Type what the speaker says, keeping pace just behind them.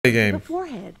game. The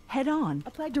forehead, head on.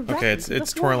 Apply directly Okay, to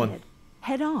it's the twirling. forehead,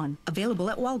 head on.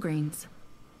 Available at Walgreens.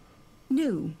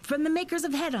 New from the makers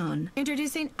of Head On.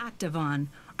 Introducing Activon.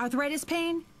 Arthritis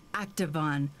pain?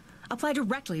 Activon. Apply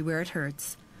directly where it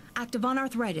hurts. Activon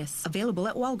Arthritis. Available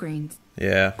at Walgreens.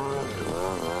 Yeah.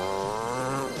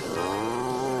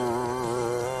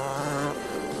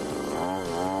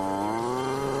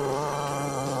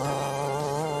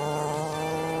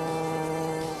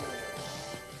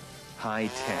 High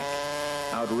tech.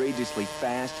 Outrageously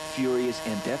fast, furious,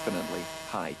 and definitely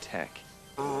high tech.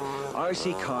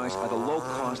 RC cars are the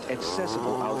low-cost,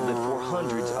 accessible outlet for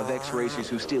hundreds of ex-racers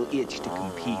who still itch to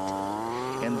compete.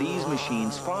 And these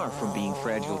machines, far from being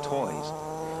fragile toys,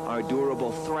 are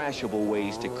durable, thrashable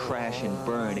ways to crash and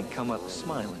burn and come up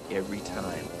smiling every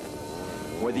time.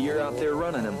 Whether you're out there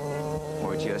running them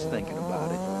or just thinking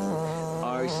about it,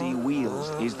 RC Wheels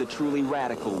is the truly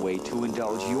radical way to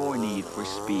indulge your need for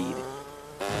speed,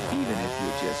 even if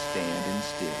you're just standing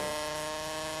still.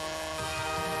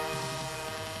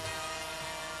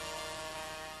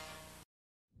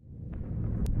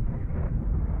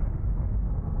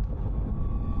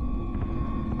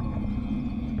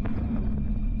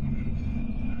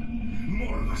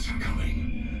 More of us are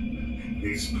coming.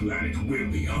 This planet will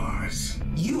be ours.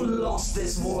 You lost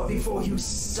this war before you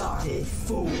started,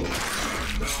 fool.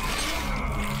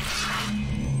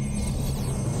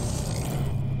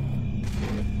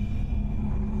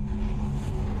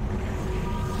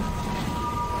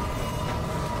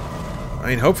 I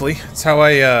mean, hopefully. It's how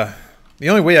I, the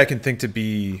only way I can think to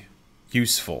be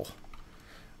useful.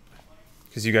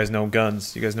 Because you guys know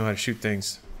guns. You guys know how to shoot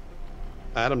things.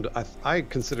 Adam, I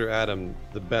consider Adam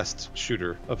the best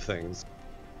shooter of things.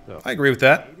 So. I agree with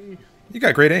that. You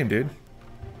got great aim, dude.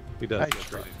 He does.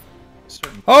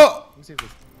 Oh! Did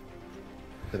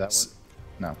that work?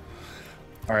 No.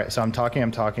 Alright, so I'm talking,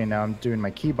 now I'm doing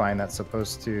my keybind that's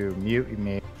supposed to mute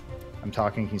me. I'm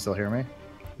talking, can you still hear me?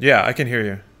 Yeah, I can hear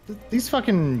you. These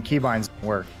fucking keybinds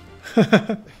work.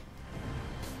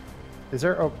 Is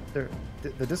there,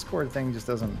 the Discord thing just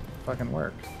doesn't fucking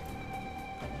work.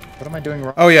 What am I doing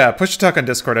wrong? Oh yeah, push to talk on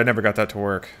Discord, I never got that to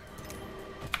work.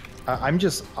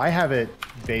 I have it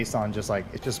based on just like,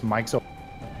 it's just mics open.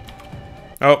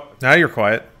 Oh, now you're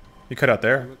quiet. You cut out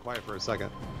there. I went quiet for a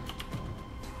second.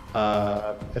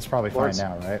 It's probably Lawrence,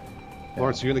 fine now, right?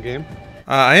 Lawrence, you in the game?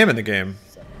 I am in the game.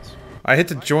 I hit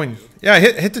to join. Yeah, I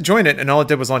hit to join it, and all it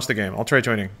did was launch the game. I'll try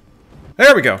joining.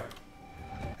 There we go.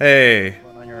 Hey.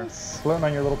 Floating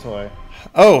on your little toy.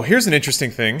 Oh, here's an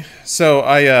interesting thing. So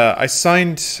I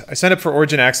signed up for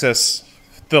Origin Access,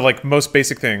 the like most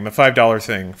basic thing, the $5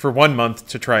 thing, for 1 month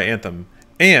to try Anthem,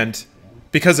 and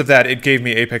because of that, it gave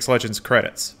me Apex Legends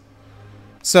credits.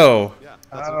 So,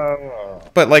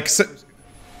 but like, so,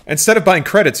 instead of buying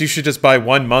credits, you should just buy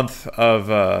 1 month of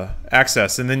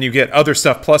access, and then you get other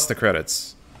stuff plus the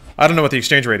credits. I don't know what the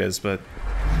exchange rate is, but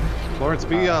Lawrence,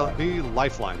 be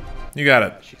Lifeline. You got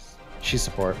it. She's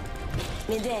support.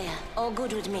 Medea, all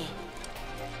good with me.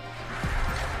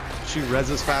 She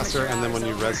reses faster, and then when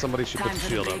you res somebody, she puts the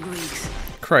shield up.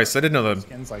 Christ, I didn't know the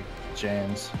Skins like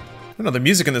James. I didn't know the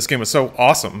music in this game was so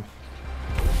awesome.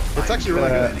 It's actually really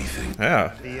good.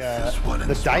 Yeah.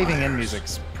 The diving in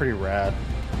music's pretty rad.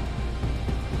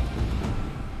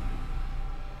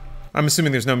 I'm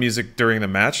assuming there's no music during the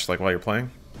match, like while you're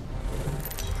playing?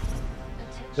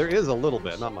 There is a little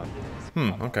bit, not much.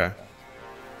 Okay.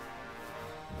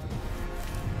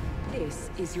 This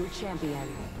is your champion.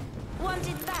 Want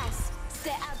it fast?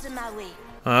 Stay out of my way.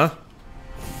 Huh?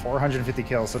 450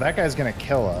 kills, so that guy's gonna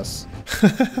kill us.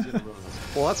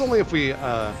 Well, that's only if we,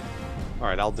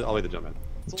 Alright, I'll lead the jump in.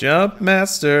 Jump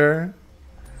master.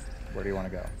 Where do you want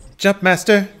to go? Jump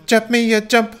master, jump me a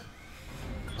jump.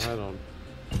 I don't...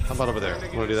 How about over there?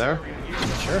 You want to do there?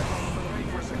 Sure.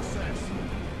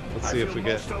 Let's see if we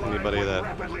get anybody that...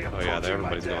 Oh yeah,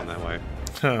 everybody's going that way.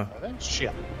 Huh.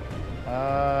 Shit.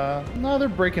 No, they're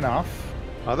breaking off.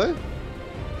 Are they?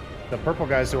 The purple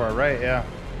guys to our right, yeah.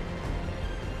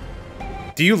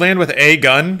 Do you land with a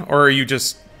gun, or are you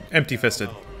just empty-fisted?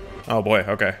 Oh boy,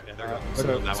 okay. Yeah, they're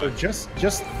going. So just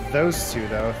those two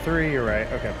though. 3, you're right.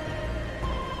 Okay.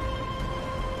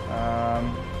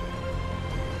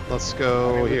 Let's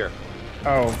go here.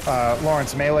 Oh,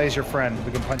 Lawrence, melee's your friend.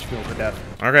 We can punch people for death.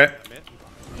 Okay.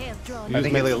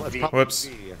 Use melee. It's probably Whoops.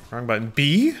 B. Wrong button.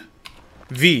 B?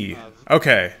 V.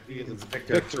 Okay.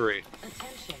 Victory.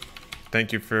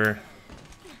 Thank you for...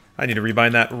 I need to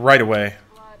rebind that right away.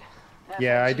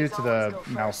 Yeah, I do to the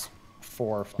mouse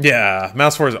 4. Yeah,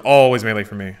 mouse 4 is always melee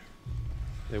for me.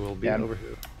 They will be over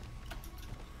here.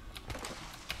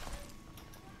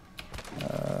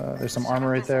 There's some armor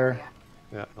right there.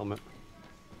 Yeah, helmet.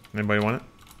 Anybody want it?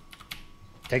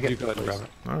 Take it. You go ahead and grab it.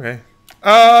 Okay.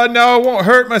 No, I won't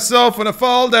hurt myself when I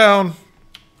fall down.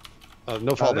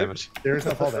 No fall damage. There is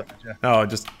no fall damage. Yeah. No,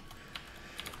 just...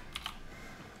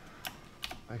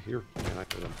 I hear. Man, I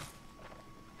hear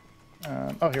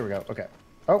them. Oh, here we go. Okay.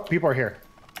 Oh, people are here.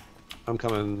 I'm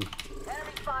coming.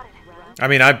 I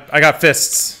mean, I got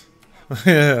fists.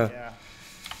 Yeah. Yeah.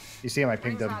 You see him? I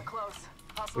pinged him.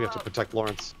 We have to protect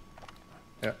Lawrence.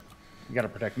 Yeah. You gotta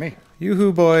protect me.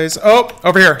 Yoo-hoo, boys. Oh,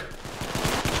 over here.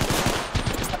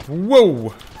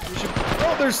 Whoa.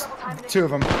 Oh, there's 2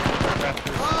 of them.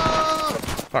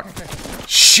 Fuck.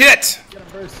 Shit! Get him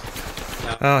first.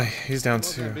 Oh, he's down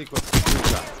too.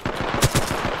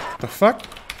 The fuck?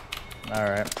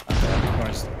 Alright. Okay. You wanna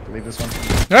just leave this one?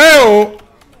 No!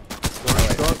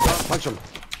 Go, punch him.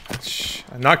 Shh,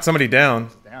 I knocked somebody down.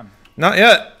 Damn. Not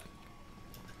yet.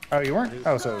 Oh, you weren't?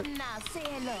 Oh, so.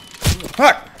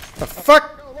 Fuck! The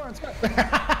fuck?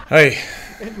 Hey.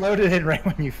 It loaded in right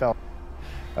when you fell.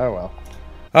 Oh, well.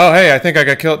 Oh, hey, I think I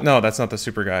got killed. No, that's not the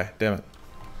super guy. Damn it.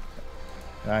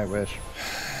 I wish.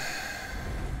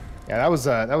 Yeah, that was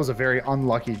a very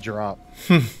unlucky drop.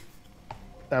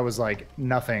 That was like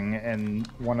nothing, and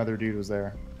one other dude was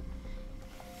there.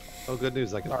 Oh, good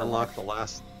news! I can unlock the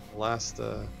last. What's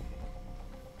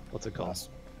it called? Last.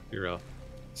 Hero.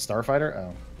 Starfighter?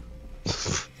 Oh.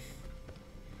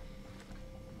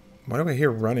 Why do I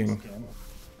hear running?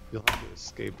 You'll have to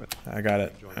escape it. I got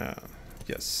it.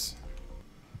 Yes.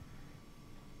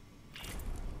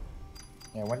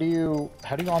 Yeah,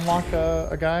 how do you unlock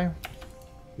a guy?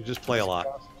 You just play a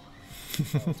lot.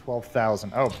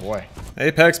 12,000. Oh boy.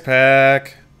 Apex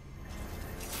pack.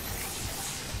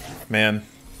 Man.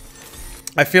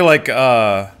 I feel like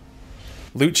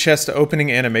loot chest opening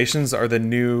animations are the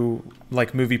new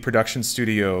like movie production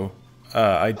studio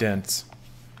ident.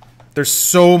 There's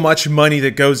so much money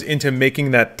that goes into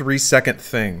making that 3-second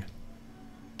thing.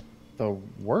 The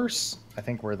worst, I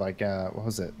think, were like what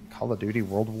was it? Call of Duty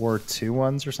World War II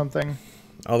ones or something?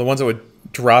 Oh, the ones that would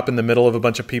drop in the middle of a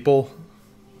bunch of people?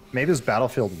 Maybe it was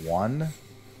Battlefield 1,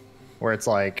 where it's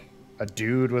like a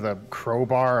dude with a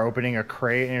crowbar opening a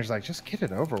crate, and you're just like, just get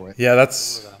it over with. Yeah,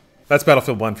 that's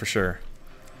Battlefield 1 for sure.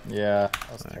 Yeah,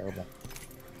 that was terrible.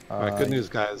 All right, good news,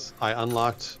 guys. I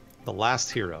unlocked the last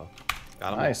hero.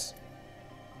 Got him. Nice.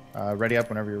 Ready up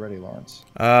whenever you're ready, Lawrence.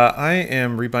 I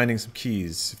am rebinding some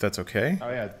keys, if that's okay. Oh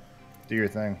yeah, do your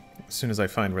thing. As soon as I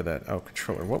find where that... Oh,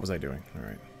 controller. What was I doing? All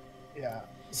right. Yeah.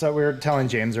 So we were telling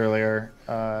James earlier,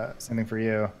 same thing for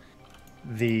you.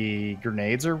 The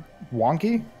grenades are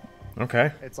wonky.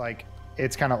 Okay. It's like,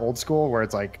 it's kind of old school where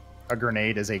it's like a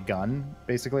grenade is a gun,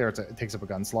 basically, or it takes up a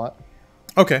gun slot.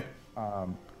 Okay.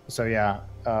 So yeah,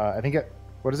 I think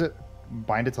what is it?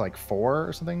 Bind it to like 4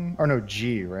 or something? Or no,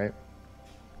 G, right?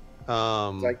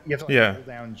 It's like you have to like hold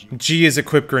down G. G is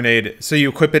equip grenade. So you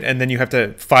equip it and then you have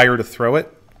to fire to throw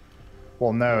it?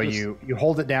 Well, no, you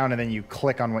hold it down and then you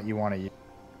click on what you want to use.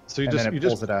 So you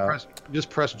just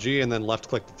press G and then left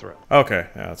click to throw. Okay,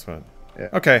 yeah, that's fine. Yeah.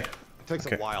 Okay. It takes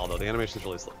a while though. The animation's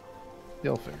really slow.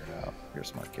 You'll figure it out. You're a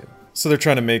smart kid. So they're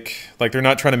trying to make they're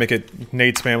not trying to make it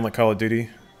nade spam like Call of Duty.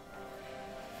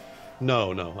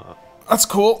 No. That's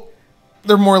cool.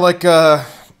 They're more like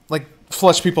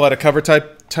flush people out of cover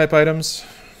type items.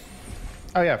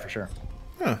 Oh yeah, for sure.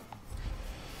 Huh.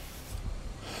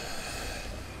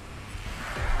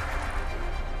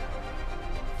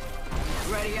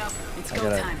 Ready up. It's I go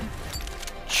gotta time.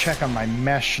 check on my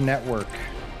mesh network.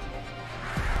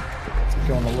 It's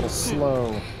going a little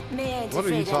slow. What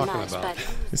are you talking about?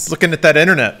 He's looking at that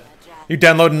internet. You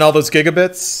downloading all those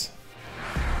gigabits?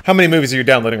 How many movies are you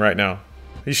downloading right now?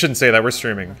 You shouldn't say that. We're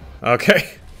streaming.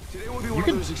 Okay. You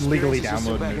can legally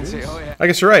download movies. I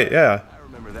guess you're right. Yeah. I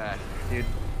remember that. Dude,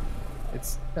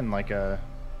 it's been like a...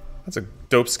 That's a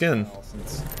dope skin.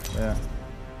 Yeah,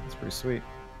 it's pretty sweet.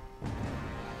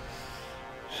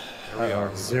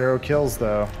 Uh-oh. 0 kills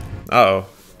though. Uh-oh.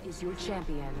 Is your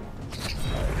champion.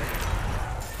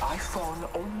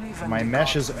 My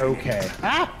mesh is okay.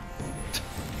 Ah!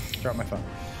 Drop my phone.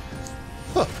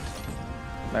 Huh.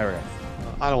 There we go.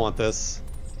 I don't want this.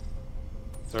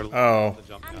 Oh.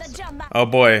 Oh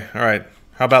boy. All right.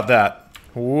 How about that?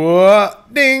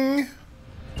 What? Ding.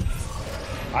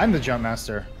 I'm the jump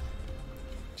master.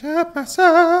 Jump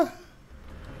master.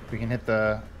 We can hit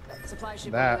the...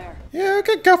 that. You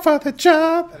can go for the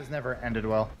job. That has never ended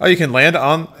well. Oh, you can land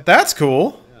on... That's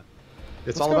cool. Yeah.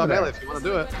 It's all about melee if you want to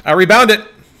do it. I rebound it.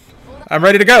 I'm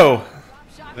ready to go.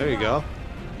 There you go.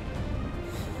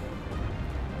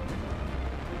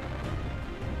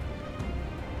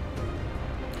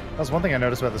 That's one thing I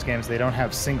noticed about this game is they don't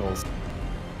have singles.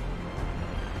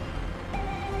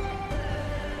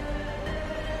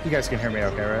 You guys can hear me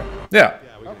okay, right? Yeah.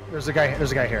 Yeah, we Oh, can. there's a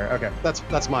guy here. Okay.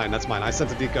 That's mine. I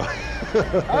sent a decoy.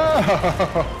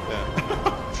 Oh.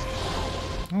 Yeah.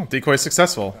 Oh, decoy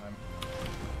successful.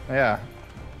 Yeah.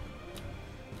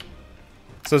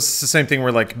 So it's the same thing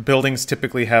where like buildings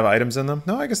typically have items in them.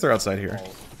 No, I guess they're outside here.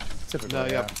 Typically, No,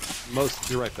 yeah.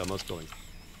 You're right though. Most buildings.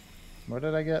 What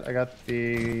did I get? I got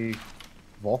the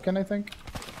Vulcan, I think.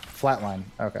 Flatline.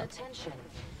 Okay. Attention.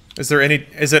 Is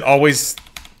it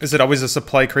always a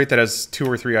supply crate that has 2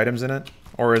 or 3 items in it,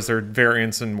 or is there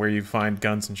variants in where you find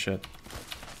guns and shit?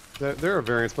 There are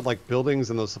variants, but like buildings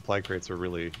and those supply crates are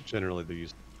really generally really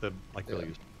used.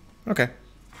 Okay.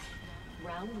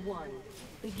 Round 1.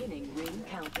 Beginning ring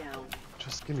countdown.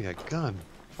 Just give me a gun.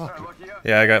 Fuck.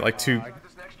 Yeah, I got like 2.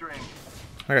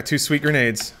 I got 2 sweet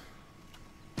grenades.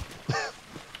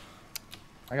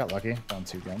 I got lucky. Found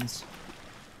 2 guns.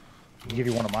 I can give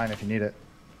you one of mine if you need it.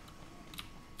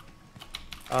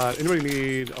 Anybody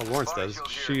need a Lawrence does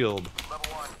shield?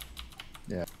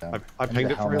 Yeah. I need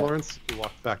pinged a it for you, helmet. Lawrence. You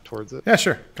walk back towards it. Yeah,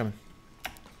 sure. Coming.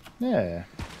 Yeah.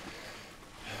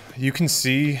 You can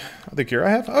see the gear I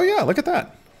have. Oh yeah, look at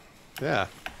that. Yeah.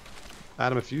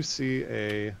 Adam, if you see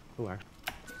a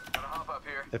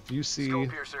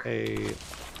a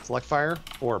select fire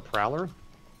or a prowler,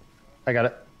 I got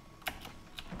it.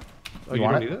 oh, You you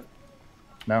want don't it? need it?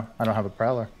 No, I don't have a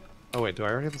prowler. Oh wait, do I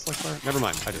already have the select fire? Never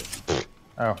mind, I do.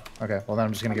 Oh, okay. Well, then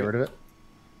I'm just gonna get rid of it.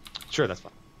 Sure, that's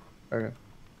fine. Okay.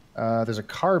 There's a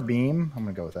carbine. I'm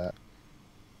gonna go with that.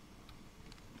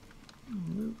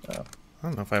 I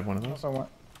don't know if I have one of I those. don't know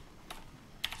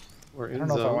if We're I in don't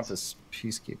know if I want zones. this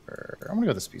Peacekeeper. I'm gonna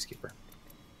go with this Peacekeeper.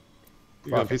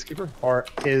 You got a peacekeeper? Or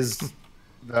is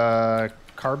the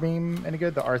carbine any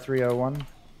good? The R301?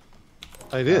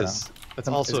 It is. That's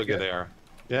Is also it a good good? AR.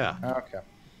 Yeah, Okay.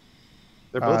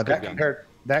 they're both good that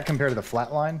guns. compared to the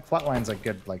flatline. Flatline's a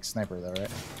good like sniper though, right?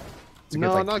 It's a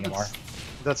No, good, not like, good. DMR.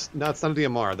 That's it's not a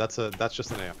DMR. That's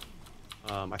just an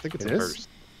AR. I think it's It a is? burst.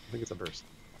 I think it's a burst.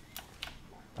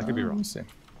 I could be Let wrong. me see.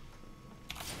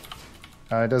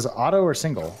 Does auto or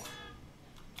single?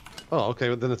 Oh, okay.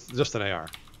 Well, then it's just an AR.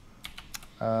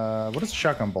 What does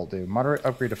shotgun bolt do? Moderate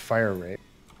upgrade of fire rate.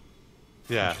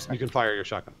 Yeah, Interesting. you can fire your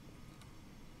shotgun.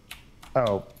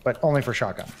 Oh, but only for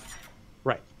shotgun.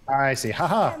 Right. I see.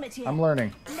 Haha. Damn it, yeah. I'm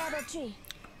learning. Level 3.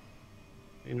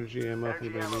 Energy ammo. If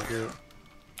anybody needs it.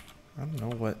 I don't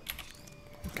know what.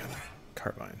 Got a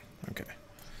carbine. Okay.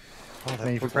 Oh, And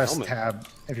if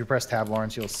you press tab,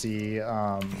 Lawrence, you'll see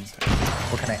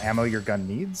what kind of ammo your gun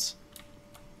needs.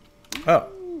 Oh.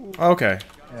 Okay.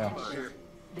 Yeah.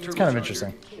 It's kind of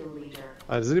interesting. Kill leader.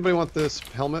 Does anybody want this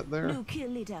helmet there? New kill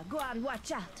leader. Go on,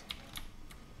 watch out.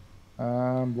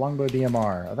 Longbow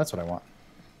DMR. Oh, that's what I want.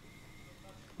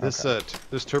 This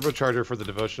this turbocharger for the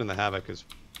devotion and the havoc is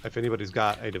if anybody's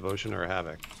got a devotion or a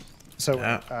havoc. So,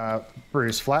 Yeah.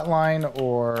 Bruce, flatline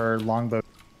or longbow?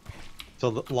 So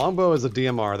the longbow is a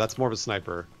DMR. That's more of a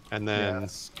sniper. And Yeah, then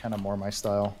that's kind of more my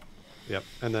style. yep.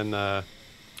 And then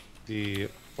the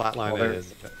flatline Well, there-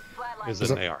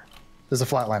 is an AR. There's a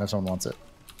flatline if someone wants it.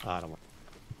 I don't want.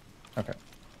 Okay.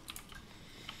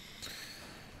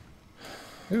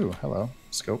 Ooh, hello.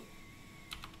 Scope.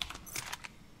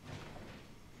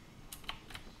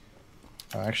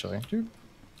 Oh, actually, dude.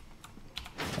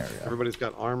 There we go. Everybody's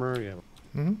got armor.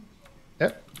 Yeah.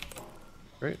 Yep.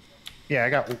 Great. Yeah, I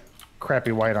got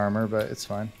crappy white armor, but it's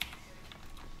fine.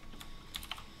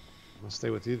 I'll stay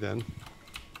with you then.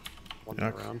 One more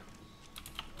Okay. round.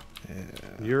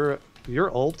 Yeah.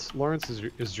 Your ult, Lawrence,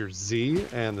 is your Z,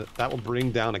 and that will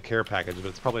bring down a care package, but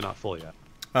it's probably not full yet.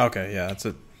 Okay. Yeah, that's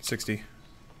at 60.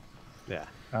 Yeah.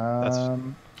 That's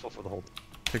I'm full for the whole.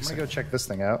 Takes gonna go check this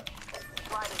thing out.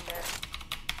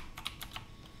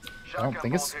 I don't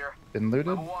think it's been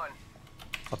looted.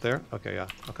 Up there? Okay, yeah.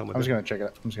 I'll come with I'm just you. gonna check it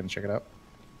out. I'm just gonna check it out.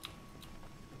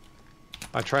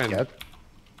 I try and Yeah.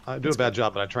 I do a bad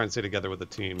job, but I try and stay together with the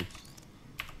team.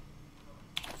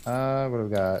 What do we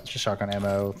got? Just shotgun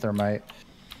ammo, thermite.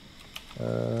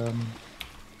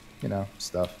 You know,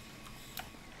 stuff.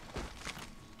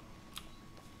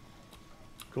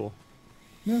 Cool.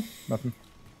 Yeah, nothing.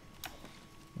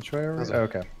 Which way are we? How's it? Oh,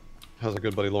 okay. How's our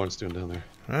good buddy Lawrence doing down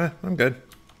there? I'm good.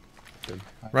 Good.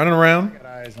 Running around. Got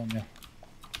eyes on you.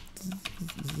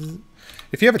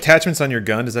 If you have attachments on your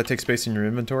gun, does that take space in your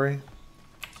inventory?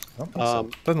 I don't think so.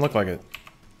 Doesn't look like it.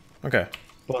 Okay.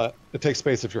 But it takes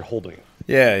space if you're holding it.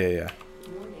 Yeah, yeah,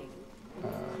 yeah.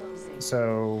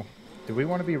 So, do we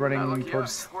want to be running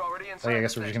towards? Oh, yeah, I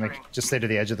guess we're just gonna just stay to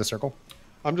the edge of the circle.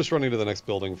 I'm just running to the next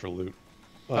building for loot.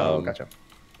 Oh, gotcha.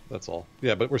 That's all.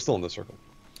 Yeah, but we're still in the circle.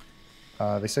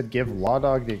 They said give Law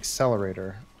Dog the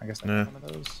accelerator. I guess I Nah. got one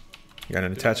of those. You got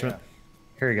an attachment?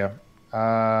 Here you go.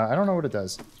 I don't know what it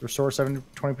does. Restore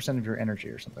 20% of your energy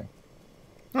or something.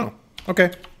 Oh,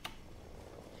 okay.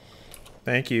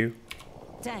 Thank you.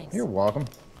 Thanks. You're welcome.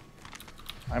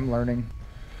 I'm learning.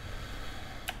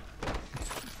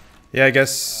 Yeah, I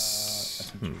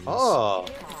guess. Oh,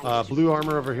 blue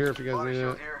armor over here if you guys need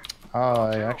it. Oh,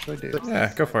 I actually do.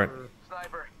 Yeah, go for it.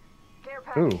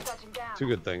 Ooh. Two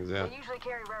good things, yeah.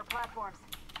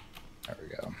 There we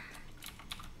go.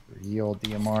 Yield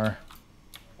DMR.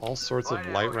 All sorts of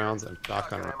light rounds and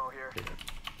shotgun rounds.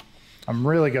 I'm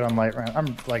really good on light round.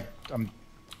 I'm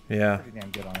Yeah, pretty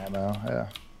damn good on ammo. Yeah.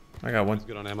 I got one.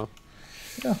 Good on ammo.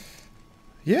 Yeah.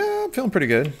 Yeah, I'm feeling pretty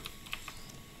good.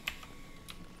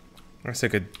 I guess I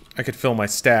could fill my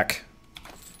stack,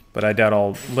 but I doubt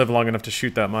I'll live long enough to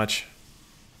shoot that much.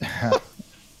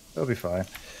 It'll be fine.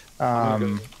 I'm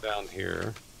gonna go down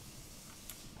here.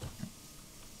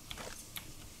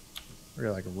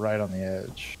 We're like right on the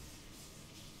edge.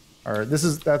 Or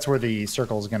that's where the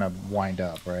circle is gonna wind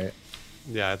up, right?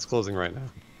 Yeah, it's closing right now.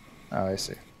 Oh, I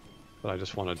see. But I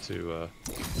just wanted to.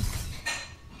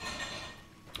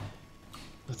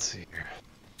 Let's see here.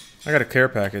 I got a care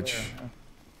package.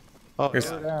 Oh, Here's-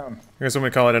 yeah. Down. I guess when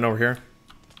we call it in over here.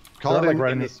 Call it like in,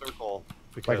 right in in the the- circle.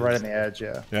 Like right on because- the edge,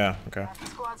 yeah. Yeah. Okay.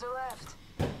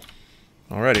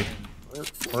 Alrighty.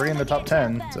 We're already in the top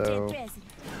 10, so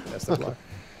that's the block.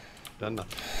 Done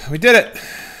nothing. We did it.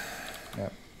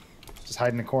 Yep. Just hide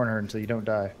in the corner until you don't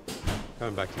die.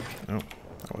 Coming back to you. Oh,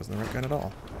 that wasn't the right gun at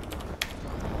all.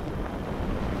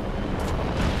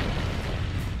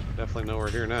 Definitely know we're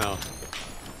here now.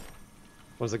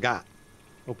 What's it got?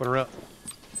 Open her up.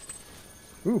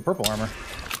 Ooh, purple armor.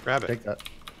 Grab it. Take that.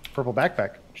 Purple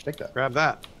backpack. Just take that. Grab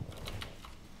that.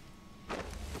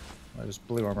 Just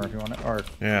blue armor if you want it. Or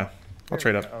Yeah, I'll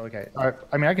trade up. oh, okay.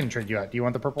 I mean, I can trade you out. Do you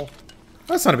want the purple?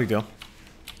 That's not a big deal.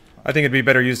 I think it'd be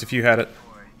better used if you had it.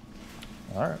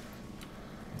 All right.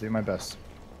 Do my best.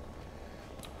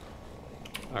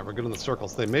 All right, we're good in the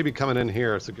circles. They may be coming in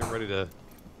here, so get ready to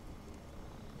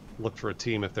look for a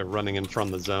team if they're running in from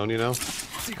the zone, you know?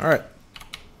 All right.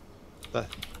 The,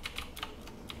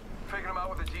 Faking him out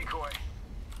with a decoy.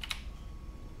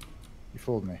 You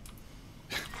fooled me.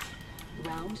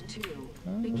 Round 2.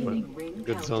 Beginning ring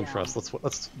good zone for countdown.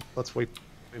 us. Let's wait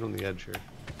on the edge here.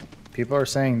 People are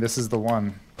saying this is the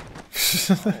one.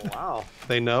 Oh, wow.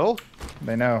 They know?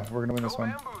 They know we're gonna win this Go one.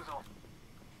 bamboozle.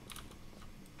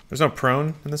 There's no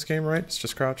prone in this game, right? It's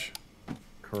just crouch.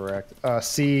 Correct.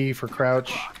 C for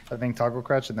crouch. I think toggle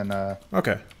crouch, and then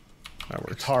Okay, that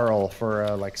works. Tarl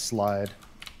for like slide.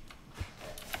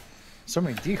 So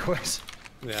many decoys.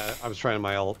 Yeah, I was trying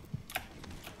my ult.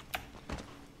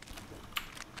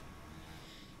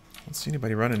 I don't see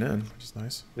anybody running in, which is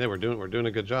nice. Yeah, we're doing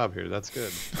a good job here. That's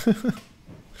good.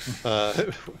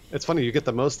 It's funny, you get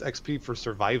the most XP for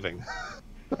surviving.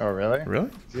 Oh really? Really?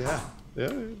 Yeah. Yeah.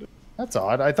 you do. That's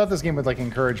odd. I thought this game would like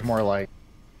encourage more like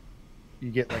you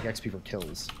get like XP for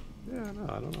kills. Yeah, no,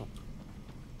 I don't know.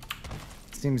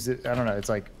 Seems I don't know. It's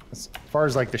like as far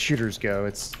as like the shooters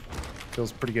go,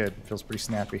 feels pretty good. Feels pretty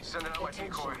snappy. Sending out my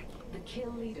decoy. The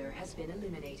kill leader has been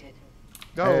eliminated.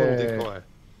 Go, Hey. decoy.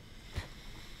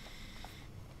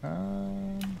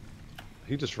 Um,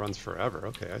 He just runs forever.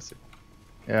 Okay, I see.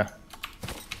 yeah.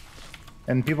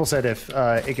 And people said if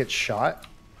it gets shot,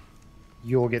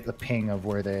 you'll get the ping of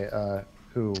where they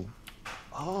who.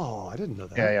 Oh, I didn't know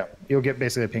that. Yeah, yeah. You'll get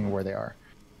basically a ping of where they are.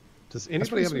 Does pretty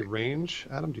anybody have any sweet. range?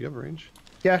 Adam, do you have range?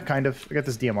 Yeah, kind of. I got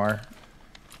this DMR.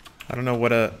 I don't know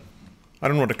what a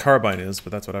carbine is,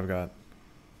 but that's what I've got.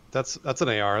 That's an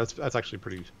AR. That's actually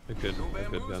pretty a good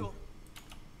gun.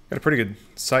 Got a pretty good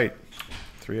sight.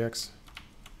 3x.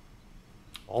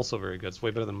 Also very good. It's way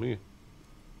better than me.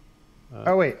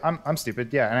 Oh wait, I'm stupid.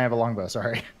 Yeah, and I have a longbow.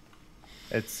 Sorry.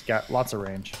 It's got lots of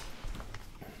range.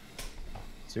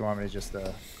 So you want me to just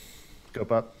scope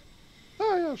up?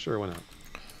 Oh yeah, sure. Why not?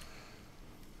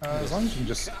 As long as you can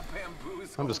just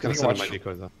I'm just gonna You can send watch- my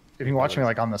decoys up. if you can watch me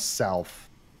like on the south.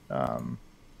 All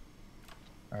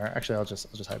right, actually, I'll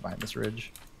just hide behind this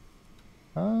ridge.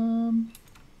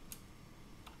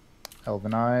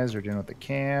 Elven eyes are doing what they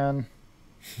can.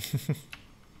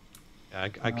 Yeah,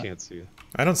 I can't see you.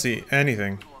 I don't see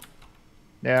anything.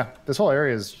 Yeah, this whole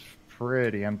area is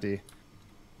pretty empty.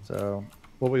 So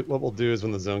What we'll do is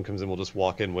when the zone comes in, we'll just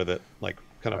walk in with it, like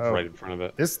kind of Oh. right in front of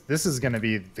it. this is gonna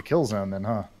be the kill zone then,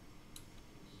 huh?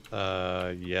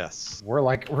 Yes.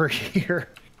 We're here.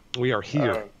 We are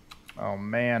here. Oh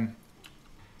man.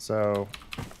 So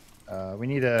we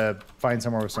need to find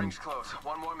somewhere with Ring's close.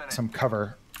 1 more minute. some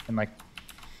cover and like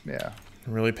yeah,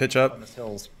 Really pitch up. this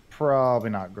hill's probably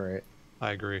not great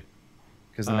I agree.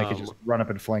 because then they could just run up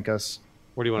and flank us.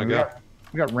 Where do you want to We go? got-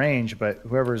 We got range, but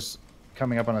whoever's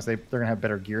coming up on us, they're gonna have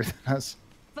better gear than us.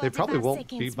 They probably 45 won't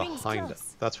be seconds, rings behind close.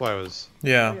 us. That's why I was.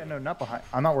 Yeah. Oh, yeah, no, not behind.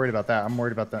 I'm not worried about that. I'm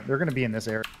worried about that. They're gonna be in this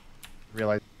area.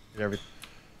 Realize everything.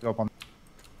 Go up on,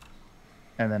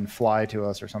 and then fly to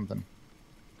us or something.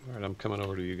 All right, I'm coming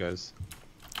over to you guys.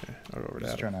 Okay, I'll go over to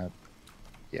Just Adam. trying to.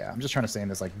 Yeah, I'm just trying to stay in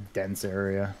this like dense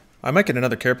area. I might get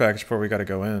another care package before we got to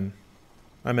go in.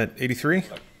 I'm at 83.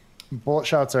 Bullet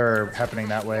shots are happening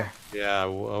that way. Yeah,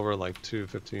 over like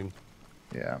 2:15.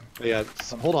 Yeah. But yeah,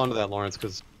 hold on to that, Lawrence,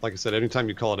 because like I said, anytime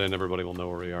you call it in, everybody will know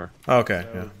where we are. Oh, okay,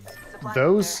 yeah.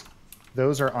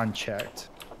 Those are unchecked.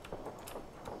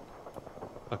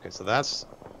 Okay, so that's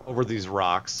over these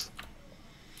rocks.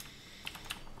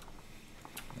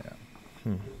 Yeah.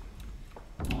 Hmm.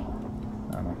 I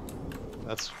don't know.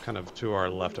 That's kind of to our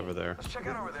left over there. Let's check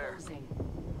it over there.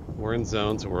 We're in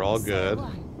zone, so we're all good.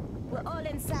 We're all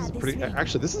inside this Pretty. ring.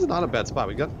 Actually, this is not a bad spot.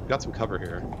 We got some cover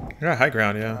here. Yeah, high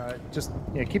ground, yeah. Just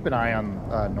keep an eye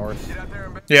on north. Get out there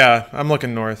and Yeah, I'm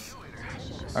looking north.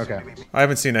 Okay. I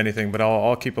haven't seen anything, but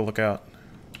I'll keep a lookout.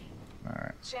 All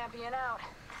right. Champion out.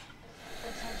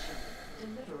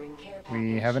 Attention. Delivering care package.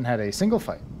 We haven't had a single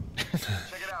fight. check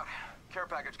it out. Care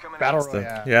package coming Battle in.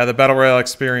 Royale. Yeah, the Battle Royale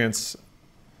experience.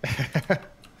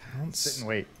 Sit and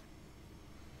wait.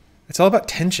 It's all about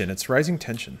tension. It's rising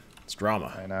tension. It's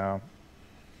drama. I know.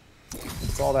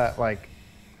 It's all that like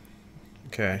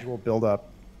Okay. gradual build up.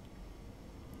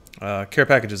 Care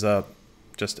package is up.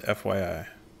 Just FYI.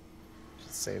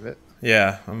 Just save it.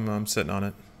 Yeah, I'm sitting on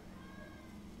it.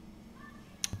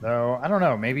 Though I don't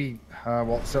know. Maybe.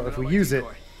 Well, so if we use it,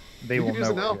 they You will could use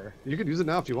know it now. we're here. You could use it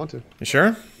now if you want to. You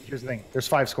sure? Here's the thing. There's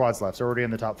 5 squads left, so we're already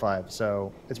in the top 5.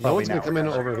 So it's No probably one's gonna now. come in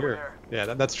we're over Over here. there.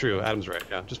 Yeah, that's true. Adam's right.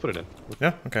 Yeah, just put it in.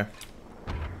 Yeah. Okay.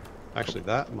 Actually,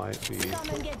 that might be.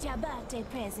 Come and get your birthday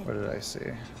present. What did I see?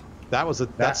 That was a.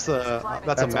 That's a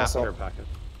That's map also- care packet.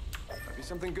 Might be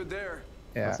something good there.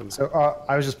 Yeah. That's So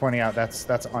I was just pointing out that's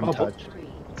untouched.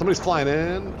 Somebody's flying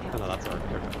in. Oh, no, that's our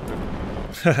care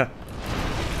packet.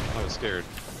 I was scared.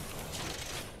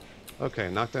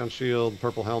 Okay, knockdown shield,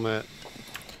 purple helmet.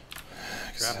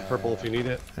 Grab the purple if you need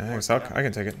it. Yeah, I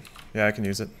can take it. Yeah, I can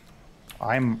use it.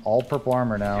 I'm all purple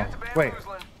armor now. Get to Wait,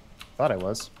 bamboozling. thought I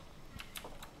was.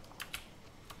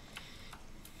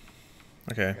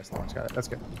 Okay. I guess Lawrence got it. That's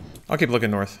good. I'll keep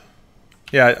looking north.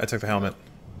 Yeah, I took the helmet.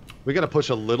 We gotta push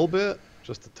a little bit,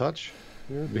 just a touch,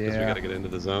 here, because we Yeah. gotta get into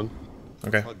the zone.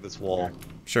 Okay. Plug this wall.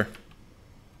 Sure.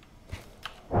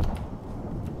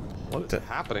 What is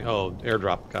happening? Oh,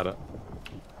 airdrop. Got it.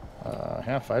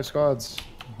 Yeah, 5 squads.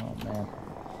 Oh man.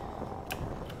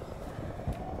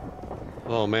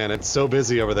 Oh man, it's so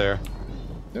busy over there.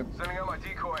 Sending out my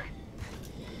decoy.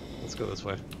 Let's go this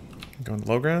way. Going to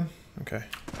low ground? Okay.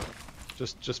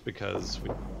 Just because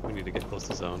we need to get close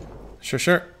to zone.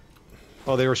 Sure.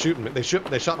 Oh, they were shooting me. They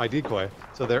shot my decoy.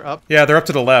 So they're up. Yeah, they're up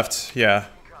to the left. Yeah.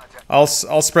 I'll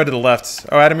spread to the left.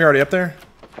 Oh, Adam, you're already up there?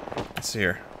 Let's see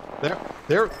here.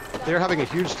 They're having a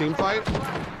huge team fight.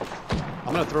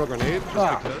 I'm gonna throw a grenade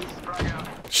just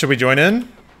because. Should we join in?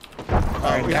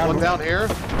 We have one down here.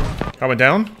 I went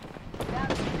down?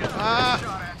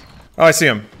 Ah! Oh, I see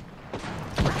him.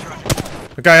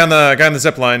 The guy on the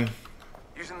zip line.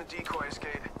 Using the decoy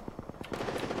escape.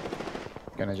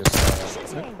 Gonna just.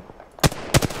 Shooting.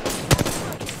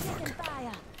 Taking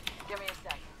fire. Give me a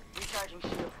sec. Recharging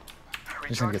shield.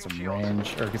 Just gonna get some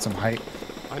range or get some height.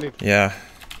 I need. Yeah.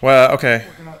 Well, okay.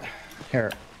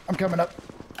 Here, I'm coming up.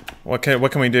 What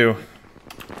can we do?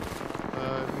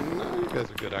 No, you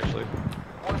guys are good actually.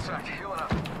 1 sec. Healing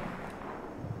up.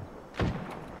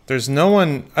 There's no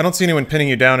one. I don't see anyone pinning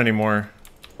you down anymore.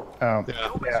 Oh, Yeah.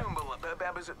 yeah.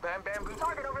 Bamboo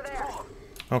target over there.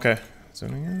 Okay.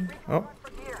 Zooming in. Oh,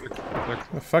 They're-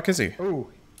 the fuck is he?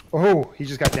 Oh, he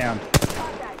just got down.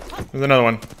 There's another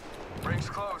one. Rings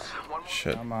close. One more.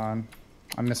 Shit. Come on.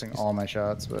 I'm missing all my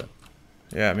shots, but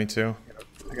Yeah, me too.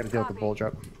 I gotta deal with the bull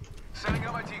drop. Sending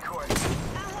out my decoy. I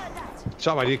heard that.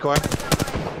 Shot my decoy.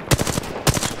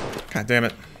 God damn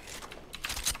it.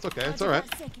 It's okay. It's all right.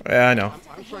 Yeah, I know.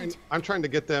 I'm trying to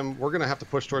get them. We're gonna have to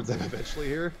push towards them eventually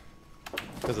here,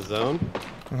 because of zone.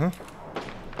 Contact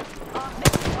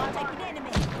with enemy.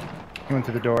 He went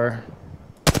through the door.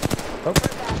 Oh,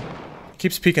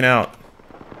 Keeps peeking out.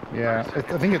 yeah. I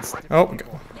think it's. Oh.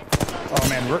 Oh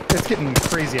man, it's getting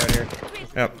crazy out here.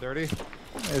 Yep. Dirty.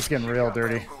 It's getting real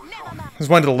dirty. There's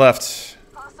one to the left.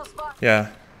 Yeah.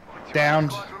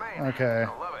 Downed. Okay.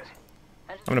 Love it.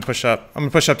 I'm gonna push up. I'm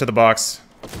gonna push up to the box.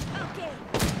 Okay.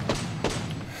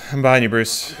 I'm behind you,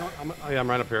 Bruce. Oh, yeah, I'm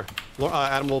right up here.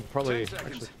 Adam will probably. 10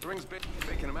 seconds. Actually, The ring's big.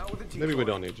 Making him out with a decoy. maybe we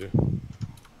don't need you.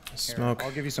 Smoke.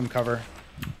 I'll give you some cover.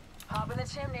 Hop in the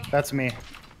chimney. That's me.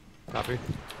 Copy.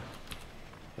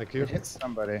 Thank you. It hit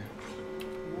somebody.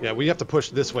 Yeah, we have to push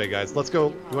this way, guys. Let's go.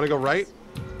 You want to go right?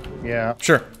 Yeah.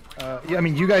 Sure. Yeah, I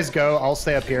mean, you guys go. I'll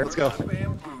stay up here. Let's go.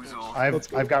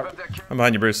 I've got I'm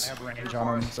behind you, Bruce. range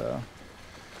on them, so.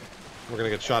 We're gonna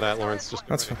get shot at, Lawrence. Just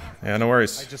That's fine. Yeah, no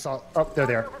worries. I just saw. Oh, they're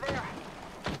there.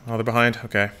 Oh, they're behind.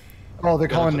 Okay. Oh, they're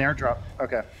calling an airdrop.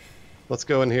 Okay. Let's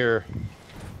go in here.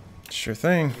 Sure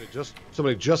thing.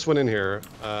 Somebody just went in here.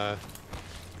 Oh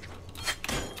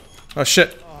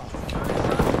shit.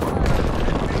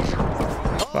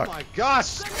 Oh Fuck. my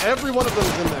gosh! Every one of them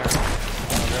is in there.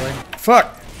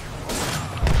 Fuck.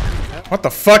 What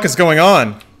the fuck is going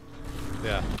on?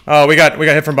 Yeah. Oh, we got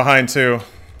hit from behind too.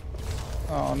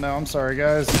 Oh no, I'm sorry,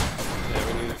 guys.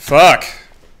 Fuck.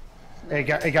 It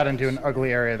got into an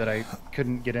ugly area that I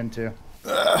couldn't get into.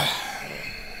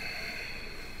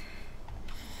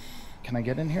 Can I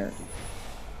get in here?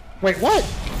 Wait, what?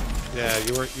 Yeah,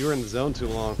 you were in the zone too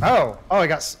long. Oh, I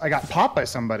got popped by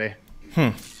somebody.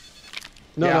 No,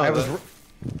 Yeah, no, I was.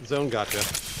 the zone got you.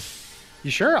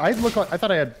 You sure? I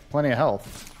thought I had plenty of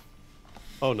health.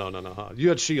 Oh no. Huh? You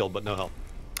had shield, but no health.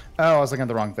 Oh, I was looking at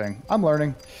the wrong thing. I'm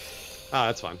learning. Ah,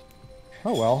 that's fine.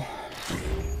 Oh well.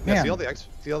 Yeah, Man. see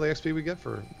all the XP we get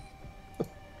for.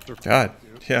 God.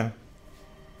 Yeah.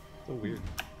 So weird.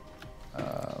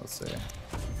 Let's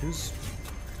see.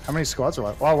 How many squads are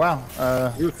left? Oh wow.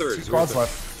 You were third. 2 squads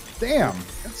left. Damn.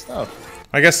 Good stuff.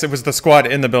 I guess it was the squad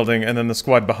in the building and then the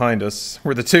squad behind us.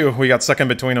 We're the two. We got stuck in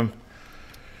between them.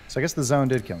 So I guess the zone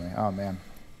did kill me. Oh man.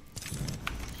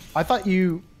 I thought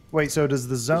you. Wait. So does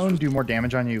the zone do more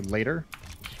damage on you later?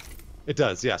 It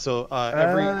does, yeah. So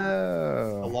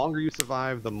the longer you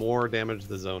survive, the more damage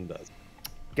the zone does.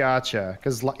 Gotcha.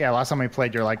 Because yeah, last time we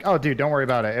played, you're like, oh dude, don't worry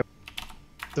about it.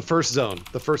 The first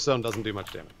zone doesn't do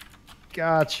much damage.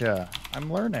 Gotcha.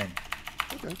 I'm learning.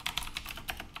 Okay.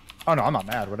 Oh no, I'm not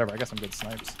mad. Whatever. I guess I'm good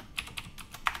snipes.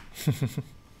 It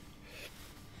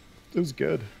was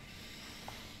good.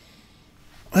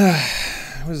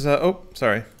 It was oh,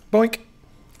 sorry. Boink.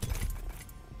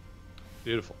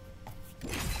 Beautiful.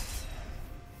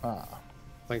 Ah.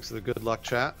 Thanks for the good luck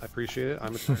chat. I appreciate it.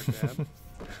 I'm a tired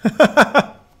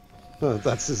dad.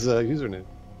 That's his username.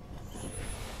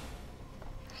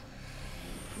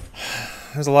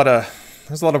 There's a lot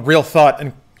of real thought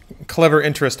and clever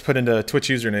interest put into Twitch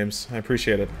usernames. I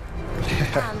appreciate it.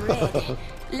 I'm ready.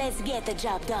 Let's get the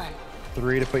job done.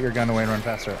 3 to put your gun away and run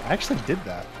faster. I actually did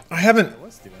that. I haven't. I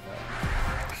was doing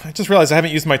that. I just realized I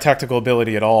haven't used my tactical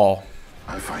ability at all.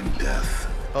 I find death.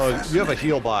 Oh, you have a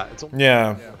heal bot. It's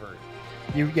Yeah.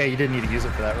 You didn't need to use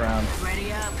it for that round.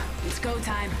 Ready up. It's go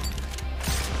time.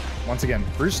 Once again,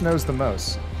 Bruce knows the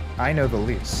most. I know the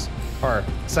least. Or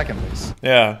second least.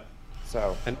 Yeah.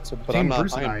 So, but between I'm not.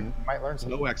 Bruce and I I'm might learn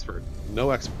something. no expert.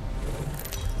 No expert.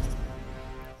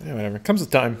 Yeah, whatever. Comes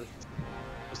with time.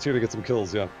 Just here to get some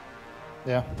kills. Yeah.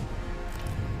 Yeah.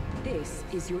 This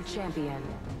is your champion.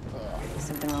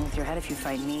 Something wrong with your head if you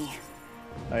fight me.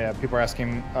 Oh yeah, people are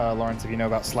asking Lawrence if you know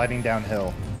about sliding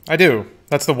downhill. I do.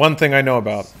 That's the one thing I know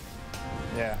about.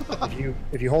 Yeah.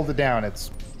 if you hold it down,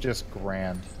 it's just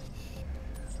grand.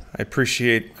 I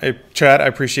appreciate, Chad. I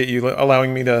appreciate you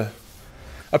allowing me to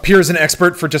appear as an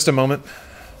expert for just a moment.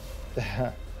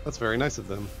 That's very nice of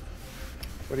them.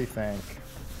 What do you think?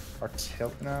 No.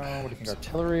 What do you think?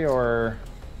 Artillery or?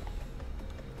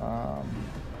 I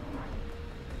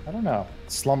don't know.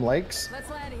 Slum Lakes. Let's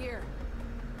land here.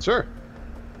 Sure.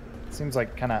 Seems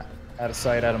like kind of out of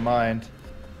sight, out of mind.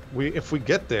 If we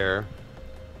get there,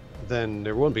 then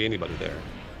there won't be anybody there.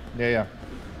 Yeah.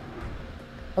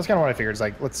 That's kind of what I figured. It's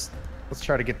like let's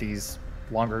try to get these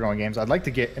longer going games. I'd like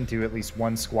to get into at least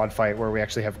one squad fight where we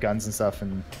actually have guns and stuff,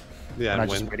 and Yeah, we're not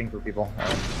and just win. waiting for people. Hit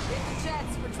the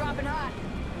jets. We're dropping hot.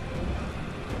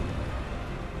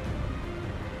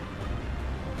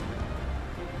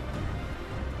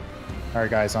 All right,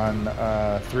 guys.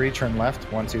 On 3, turn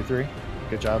left. 1, 2, 3.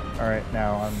 Good job. All right,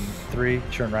 now on 3,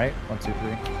 turn right. 1, 2,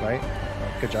 3. Right.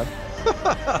 Good job.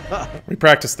 We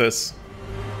practiced this.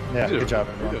 Yeah, good job,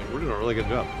 We're everyone. doing a really good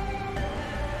job.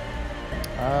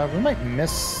 We might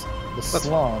miss the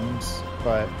slums,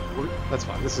 but That's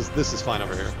fine. This is fine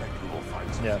over here.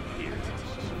 yeah.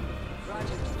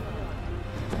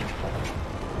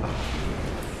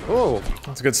 Oh,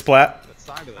 That's a good splat. that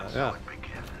side of that. Yeah.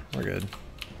 We're good.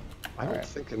 I don't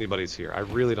think anybody's here. I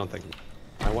really don't think.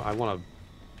 I want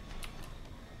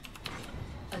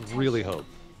to really hope.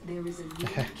 There is a new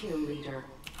kill leader.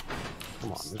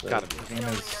 Come on, there's got to be.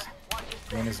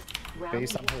 Game is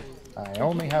based on. I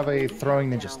only have a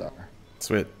throwing ninja star.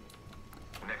 Sweet.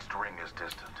 Next ring is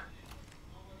distant.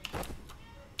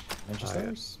 Ninja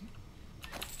stars.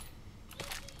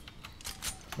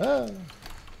 Ah.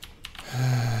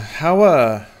 How,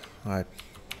 I was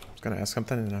gonna ask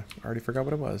something and I already forgot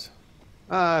what it was.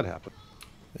 It happened.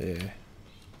 Yeah.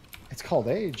 It's called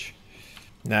age.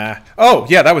 Nah. Oh,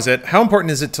 yeah, that was it. How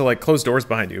important is it to, like, close doors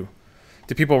behind you?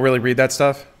 Do people really read that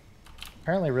stuff?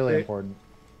 Apparently really important.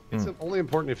 It's only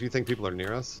important if you think people are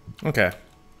near us. Okay.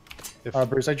 If,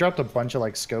 Bruce, I dropped a bunch of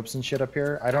like scopes and shit up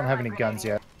here. I don't have any guns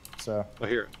yet, so. oh,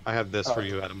 here, I have this for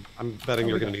you, Adam. I'm betting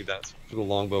you're going to need that for the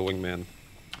longbow wingman.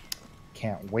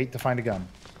 Can't wait to find a gun.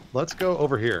 Let's go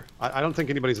over here. I don't think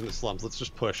anybody's in the slums. Let's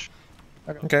just push.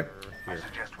 Okay. I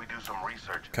suggest we do some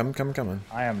research. Come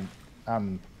on.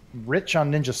 I'm rich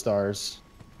on ninja stars.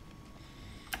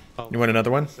 Oh, You want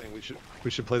another one? saying we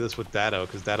should play this with Dado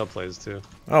because Dado plays too.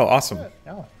 Oh, awesome.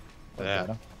 Oh,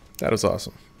 Yeah. That was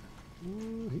awesome.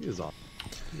 He is awesome.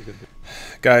 He's a good dude.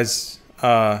 Guys,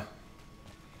 I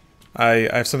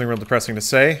have something real depressing to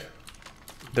say.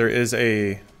 There's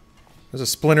a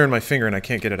splinter in my finger and I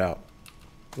can't get it out.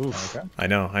 Oof. Okay. I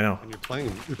know. And you're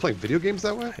playing video games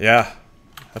that way? Yeah.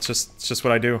 It's just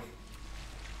what I do.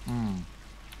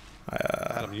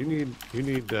 Adam, you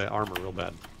need armor real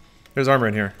bad. There's armor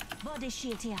in here. Body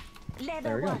shield here. There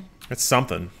Leather we go. one. It's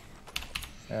something.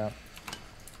 Yeah.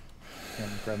 Can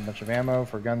grab a bunch of ammo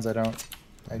for guns I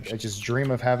just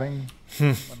dream of having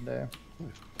one day.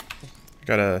 I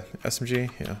got a SMG.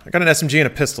 Yeah, I got an SMG and a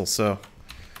pistol. So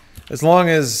as long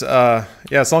as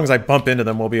I bump into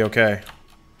them, we'll be okay.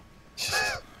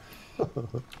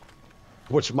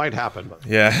 Which might happen, but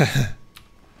Yeah.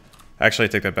 Actually, I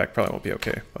take that back. Probably won't be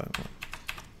okay. But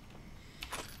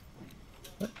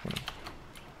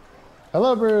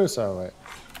Hello, Bruce. Oh wait.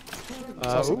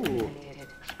 ooh.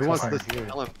 Who wants this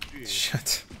LMG?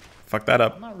 shit. Fuck that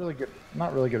up. I'm not really good.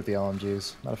 Not really good with the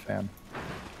LMGs. Not a fan.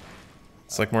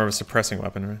 It's like more of a suppressing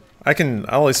weapon, right?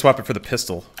 I'll always swap it for the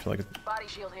pistol. I feel like Body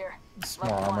shield here. It's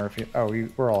more armor. If you. Oh,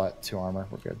 we're all at 2 armor.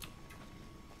 We're good.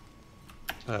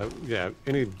 Yeah,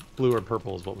 any blue or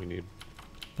purple is what we need.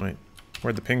 wait,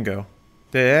 where'd the ping go?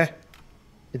 There. It may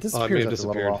have disappears after a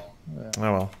disappeared. little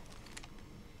while.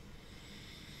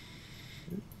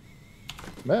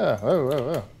 Yeah. Oh well.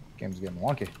 Oh. Game's getting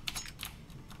wonky.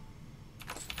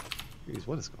 Jeez,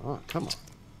 what is going on? Come on.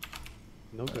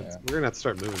 No good. Yeah. We're gonna have to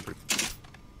start moving.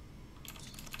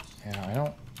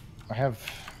 Yeah, I have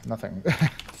nothing.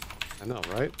 I know,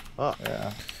 right? Oh,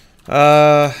 Yeah.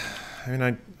 I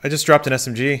mean, I just dropped an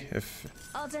SMG. If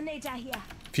Alternator here.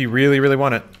 you really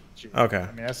want it. Okay.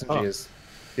 I mean, SMG is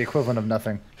the equivalent of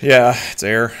nothing. Yeah, it's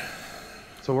air.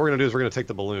 so what we're gonna do is we're gonna take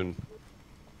the balloon.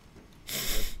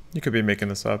 You could be making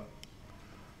this up.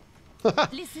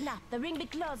 Listen up. The ring be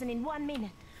closing in 1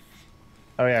 minute.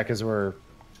 Oh yeah, because we're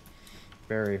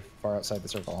very far outside the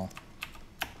circle.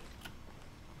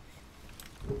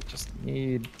 Just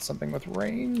need something with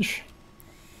range,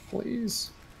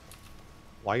 please.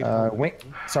 White.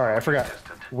 Sorry, I forgot.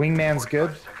 Wingman's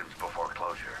good. Seconds before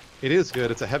closure. It is good.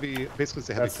 It's a heavy. Basically, it's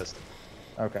a heavy That's- pistol.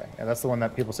 Okay, yeah, that's the one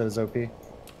that people said is OP.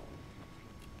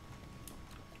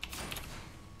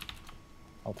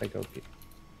 I'll take OP.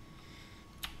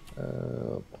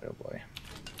 Oh boy.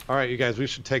 All right, you guys, we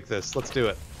should take this. Let's do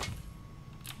it.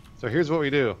 So here's what we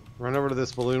do: run over to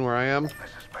this balloon where I am, I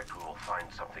suspect we will find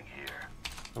something here.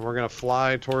 and we're gonna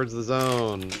fly towards the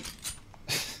zone.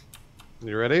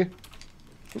 You ready?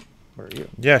 Where are you?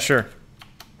 Yeah, sure.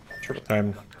 Triple.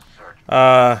 I'm. To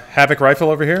search. Havoc rifle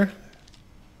over here.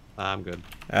 I'm good.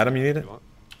 Adam, you need it? You want?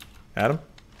 Adam?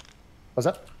 What's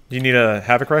up? You need a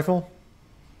Havoc rifle?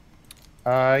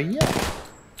 Yeah.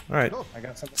 Alright. Oh. I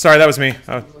got something. Sorry, that was me.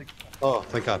 Oh,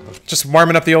 thank God. Just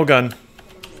warming up the old gun.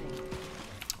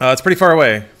 It's pretty far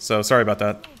away, so sorry about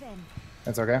that.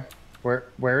 It's okay.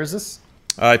 Where is this?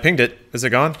 I pinged it. Is it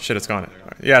gone? Shit, it's gone.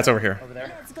 Yeah, it's over here. Over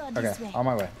there. Let's go Okay, this way. on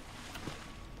my way.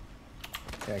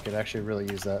 Yeah, I could actually really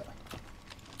use that.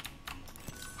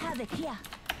 Have it here.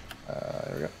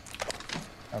 There we go.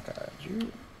 Okay.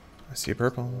 I see a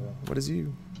purple. What is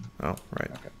you? Oh,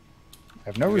 right. Okay. I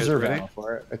have no You guys reserve ready? ammo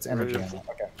for it. It's Ready energy to- ammo.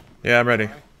 Okay. Yeah, I'm ready.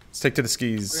 Let's take to the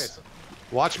Okay, skis. so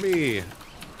watch me.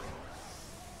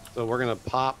 So we're gonna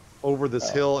pop over this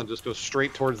hill and just go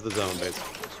straight towards the zone,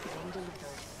 basically.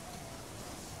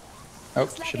 Oh,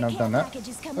 Looks like shouldn't a have done care that. package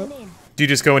is coming in. Do you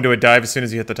just go into a dive as soon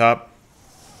as you hit the top?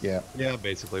 Yeah. Yeah,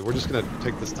 basically. We're just gonna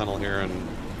take this tunnel here, and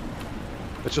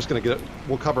it's just gonna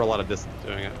we'll cover a lot of distance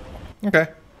doing it. Okay.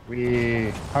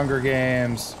 We Hunger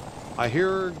Games. I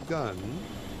hear gun.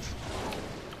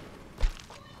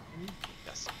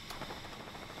 Yes.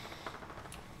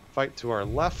 Fight to our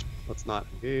left. Let's not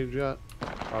engage yet.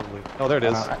 Probably. Oh, there it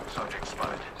is. Subject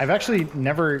spotted. I've actually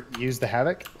never used the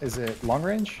Havoc. Is it long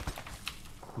range?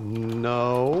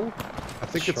 No, I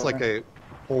think it's Short like a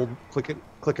hold, click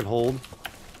and hold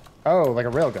Oh, like a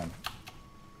railgun.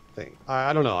 thing.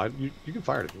 I don't know. You can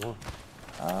fire it if you want.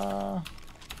 Nah.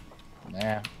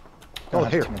 Oh, Don't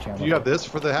have here. too much ammo. Do you have this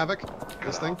for the Havoc?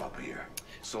 This thing? Up here.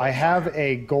 I have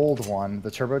a gold one,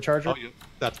 the turbocharger. Oh, yeah.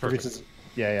 That's perfect.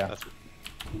 Yeah. That's,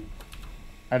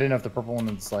 I didn't know if the purple one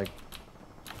is like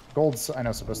gold's. I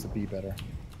know supposed to be better.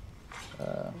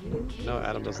 no,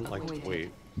 Adam doesn't like to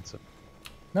wait. So.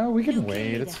 No, we can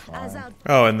wait. It's fine.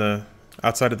 Oh, in the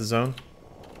outside of the zone.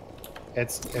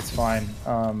 It's fine.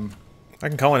 I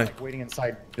can call in it. Like waiting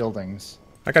inside buildings.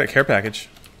 I got a care package.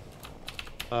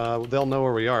 They'll know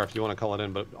where we are if you want to call it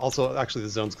in, but also, actually, the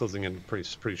zone's closing in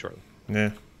pretty shortly.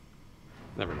 Yeah.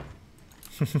 Never know.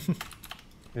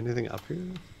 Anything up here?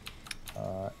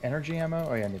 Energy ammo.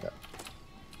 Oh yeah, I need that.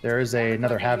 There is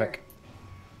another Havoc.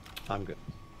 I'm good.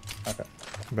 Okay.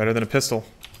 Better than a pistol.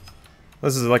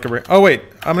 This is like a. Oh wait,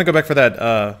 I'm gonna go back for that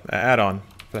add-on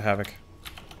for the Havoc.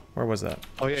 Where was that?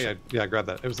 Oh yeah. Grab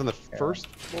that. It was on the first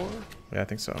floor. Yeah, I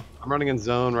think so. I'm running in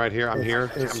zone right here. I'm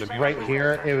here. It's right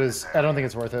here. It was. I don't think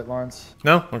it's worth it, Lawrence.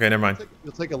 No? Okay, never mind.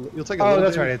 You'll take a. You'll take a. Oh, little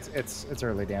that's damage. right. It's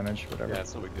early damage. Whatever. Yeah,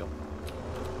 it's no big deal.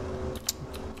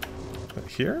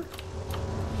 Here?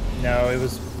 No, it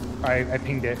was. I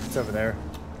pinged it. It's over there.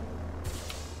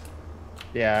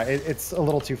 Yeah, it's a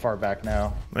little too far back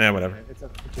now. Yeah, whatever. It's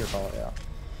your call. Yeah.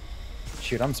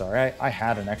 Shoot, I'm sorry. I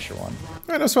had an extra one.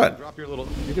 Yeah, no sweat.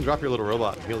 You can drop your little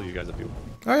robot and heal you guys if you want.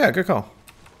 Oh yeah, good call.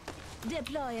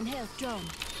 Deploying health drone.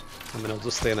 And then it'll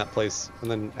just stay in that place, and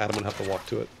then Adam would have to walk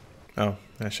to it. Oh,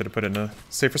 I should have put it in a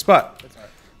safer spot.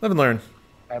 Live and learn.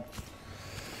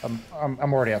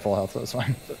 I'm already at full health, so it's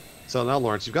fine. So now,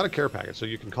 Lawrence, you've got a care package, so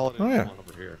you can call it in Oh, yeah.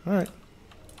 over here. All right.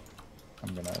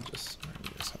 I'm gonna just.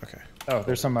 Okay. Oh,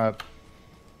 there's some. Oh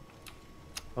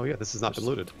yeah, this has not been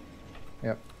looted.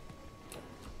 Yep.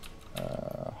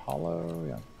 Hollow.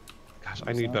 Yeah. Gosh,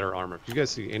 I need better armor. If you guys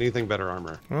see anything better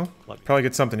armor, Well, probably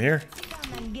get something here.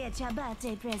 Come and get your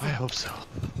birthday present. I hope so.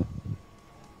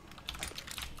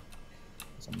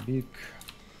 Some beak.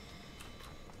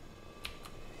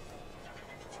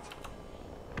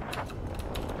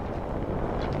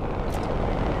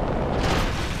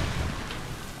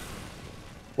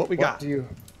 What we got?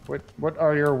 What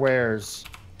are your wares?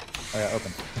 Oh yeah,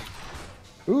 open.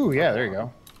 Ooh, yeah, there you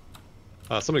go.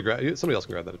 Somebody else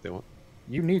can grab that if they want.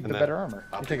 You need And the that- better armor.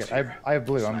 You take it. I have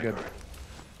blue. I'm good.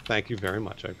 Thank you very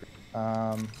much. I agree.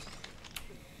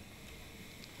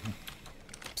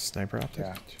 Sniper optic?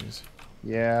 Yeah. Jeez.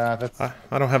 Yeah, that's. I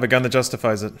don't have a gun that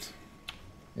justifies it.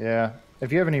 Yeah.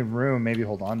 If you have any room, maybe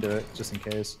hold on to it just in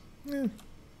case. Yeah.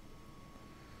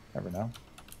 Never know.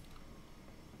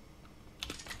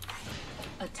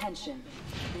 Attention.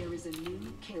 There is a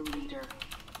new kill leader.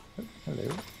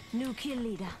 Hello. New kill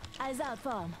leader. Eyes out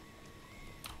for him.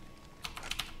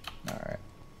 All right.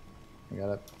 We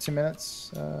got 2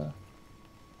 minutes.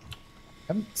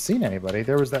 Haven't seen anybody.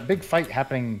 There was that big fight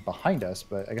happening behind us,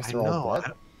 but I guess they're all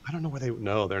dead. I don't know where they.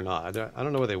 No, they're not. I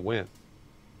don't know where they went.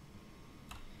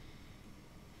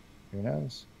 Who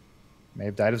knows? May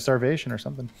have died of starvation or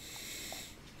something.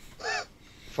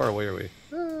 Far away are we?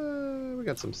 We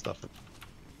got some stuff.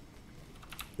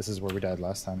 This is where we died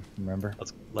last time. Remember?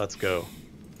 Let's go.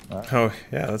 Oh,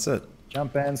 yeah, that's it.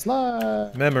 Jump and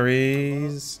slide.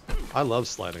 Memories. I love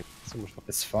sliding. It's so much fun.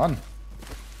 It's fun.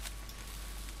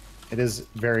 It is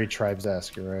very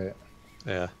tribes-esque. You're right.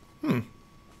 Yeah.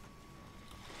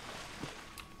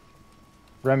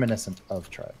 Reminiscent of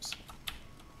tribes.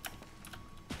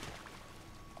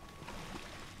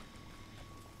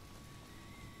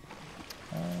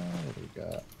 What do we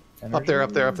got? Up there,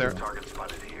 up there, up there. Target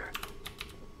spotted here.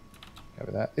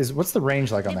 Cover that. What's the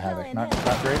range like on the Havoc? Not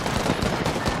great.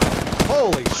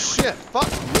 Holy shit!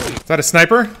 Fuck me! Is that a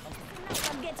sniper?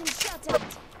 I'm getting shot at.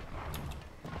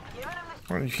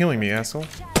 Why are you healing me, asshole?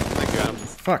 Thank you, Adam.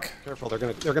 Fuck. Careful,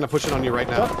 they're gonna push it on you right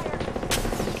now.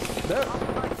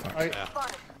 Yeah.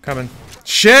 Coming.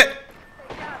 Shit!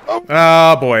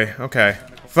 Oh boy. Okay.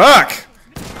 Fuck!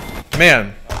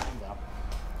 Man.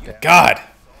 God.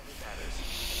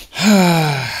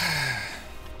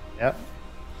 Yep.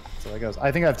 So that goes.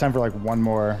 I think I have time for like one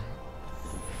more.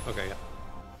 Okay, yeah.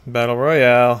 Battle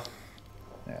Royale.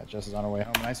 Yeah, Jess is on her way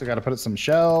home. And I still got to put up some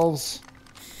shelves.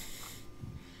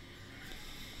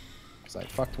 Because I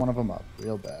fucked one of them up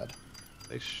real bad.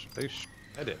 They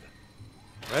shredded.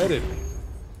 Shredded me.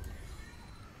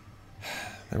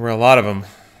 There were a lot of them.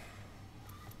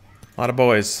 A lot of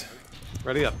boys.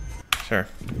 Ready up. Sure.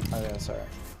 Oh yeah, sorry.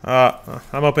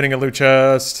 I'm opening a loot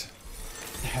chest.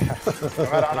 Go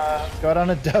out on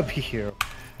a W.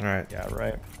 Alright. Yeah,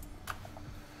 right.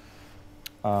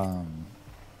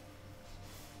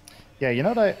 Yeah, you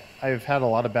know what I've had a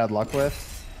lot of bad luck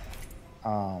with?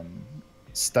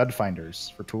 Stud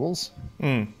finders for tools.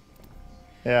 Hmm.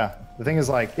 Yeah. The thing is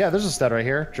like, yeah, there's a stud right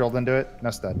here. Drilled into it,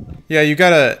 no stud. Yeah, you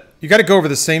gotta go over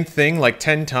the same thing like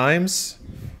 10 times,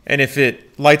 and if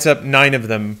it lights up 9 of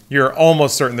them, you're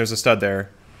almost certain there's a stud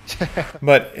there.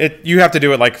 But you have to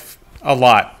do it like a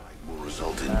lot. Will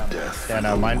result in death. Yeah,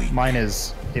 no, mine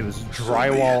is, it was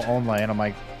drywall only, and I'm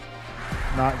like,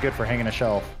 not good for hanging a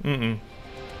shelf. Mm-mm.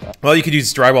 Well, you could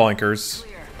use drywall anchors.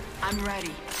 I'm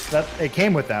ready. It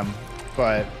came with them,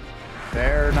 but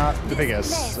they're not the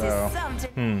biggest, so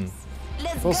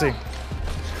we'll see.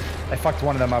 I fucked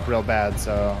one of them up real bad,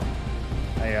 so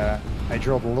I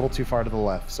drilled a little too far to the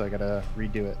left, so I gotta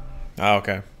redo it. Oh,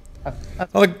 okay.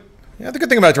 Well, the good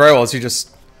thing about drywall is you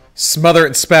just smother it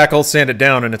in spackle, sand it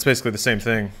down, and it's basically the same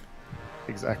thing.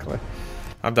 Exactly.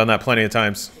 I've done that plenty of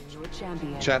times.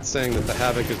 Chat's saying that the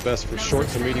Havoc is best for short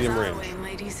to medium range.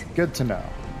 Good to know.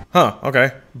 Huh,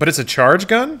 okay. But it's a charge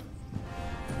gun?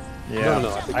 Yeah.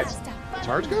 No.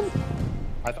 Charge gun?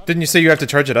 Didn't you say you have to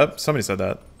charge it up? Somebody said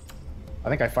that. I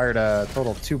think I fired a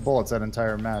total of 2 bullets that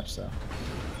entire match, so.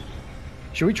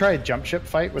 Should we try a jump ship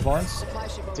fight with Lawrence?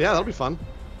 Yeah, that'll be fun.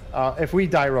 If we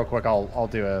die real quick, I'll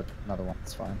do another one.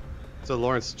 It's fine. So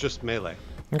Lawrence, just melee.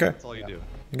 Okay. That's all you do.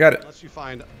 You got it. Unless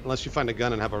you find a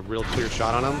gun and have a real clear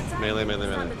shot on him, melee.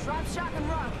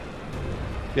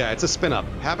 Yeah, it's a spin up.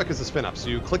 Havoc is a spin up. So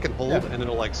you click and hold, and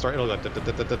it'll like start. It'll go,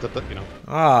 you know.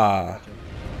 Ah.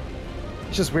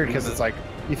 It's just weird because it's like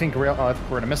you think we're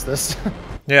gonna miss this.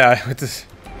 Yeah. With this.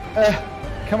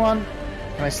 Come on.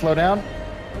 Can I slow down?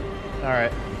 All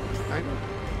right.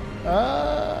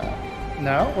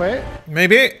 No. Wait.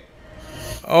 Maybe.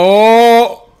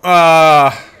 Oh.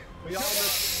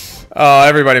 Oh,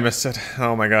 everybody missed it.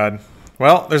 Oh my god.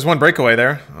 Well, there's one breakaway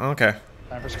there. Okay.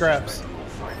 Time for scraps.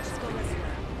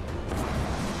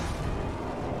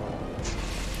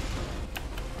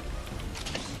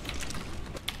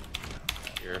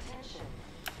 Here.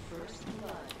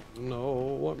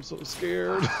 No, I'm so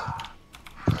scared.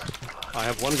 I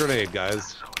have 1 grenade,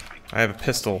 guys. I have a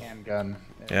pistol. Handgun.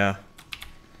 Yeah.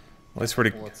 At least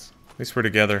we're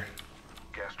together.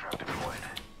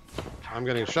 I'm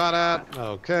getting shot at.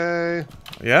 Okay.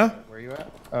 Yeah? Where are you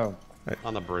at? Oh.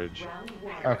 On the bridge.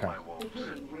 Okay.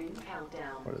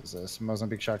 What is this?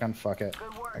 Mozambique shotgun? Fuck it.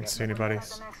 I don't see anybody.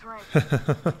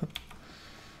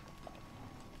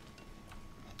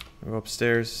 Go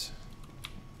upstairs.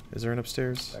 Is there an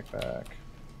upstairs? Back.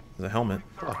 There's a helmet.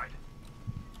 Oh.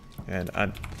 And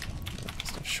I'm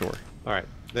sure. All right,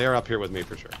 they are up here with me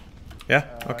for sure. Yeah.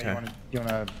 Okay. You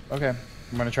wanna? Okay.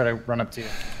 I'm gonna try to run up to you.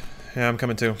 Yeah, I'm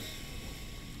coming too.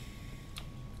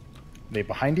 They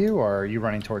behind you, or are you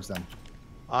running towards them?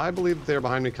 I believe they're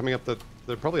behind me, coming up the.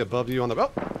 They're probably above you on the.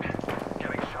 Oh.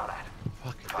 Getting shot at.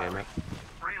 Fuck, damn it.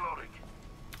 Reloading.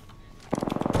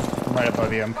 I'm right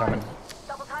above you. I'm coming.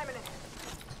 Double timing it.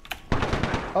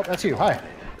 Oh, that's you. Hi.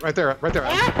 Right there.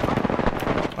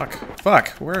 Fuck.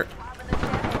 Where?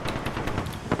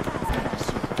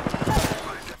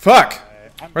 Fuck.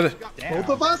 Where the? Both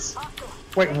of us?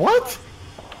 Wait, what?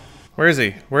 Where is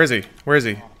he?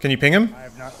 Can you ping him? I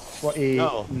have not.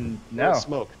 Well, No.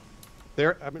 Smoke.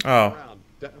 They're. I mean, Oh. around.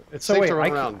 It's So safe wait, to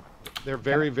run I around. They're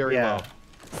very, very Yeah. low.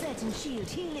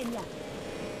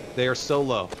 They are so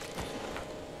low.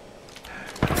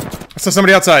 I saw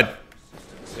somebody outside.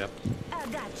 Yep.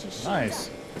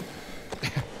 Nice.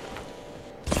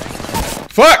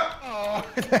 Fuck! Oh,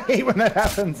 I hate when that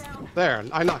happens. There,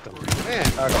 I knocked him. Man.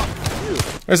 Okay.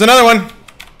 There's another one.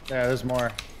 Yeah, there's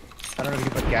more. I don't know if you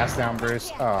can put gas down,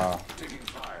 Bruce. Oh.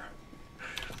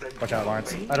 Watch out,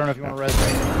 Lawrence. I don't know if you want to res me.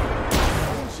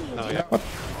 Oh yeah. What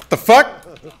the fuck?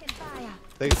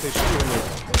 They shoot you in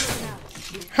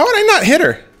the. How would I not hit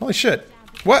her? Holy shit.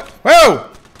 What? Whoa!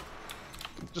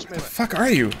 Just What the fuck are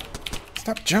you?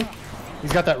 Stop jump.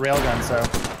 He's got that railgun, so.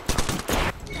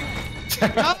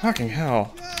 Fucking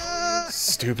hell.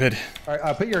 Stupid. All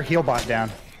right, put your heal bot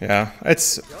down. Yeah,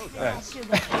 it's.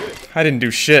 I didn't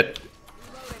do shit.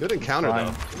 Good encounter Fine.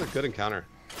 though. This is a good encounter.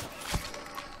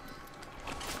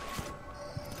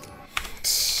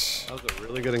 That was a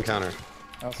really good encounter.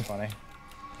 That was funny.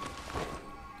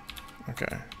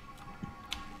 Okay.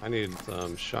 I need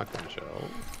some shotgun shell.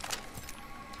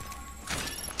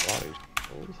 Body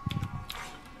shells.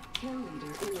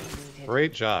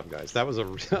 Great job, guys. That was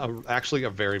actually a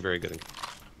very, very good encounter.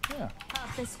 Yeah.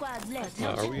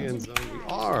 Are we in zone? We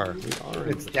are.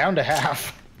 It's down to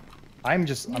half. I'm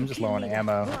just low on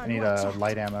ammo. I need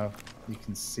light ammo. You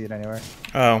can see it anywhere.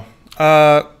 Oh.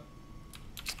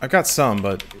 I've got some,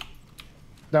 but.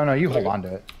 No, you hold on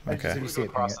to it. Okay. You see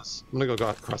it, I'm gonna go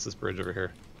across this bridge over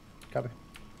here. Copy.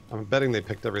 I'm betting they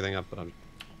picked everything up, but I'm...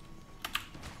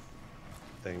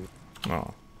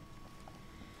 Oh.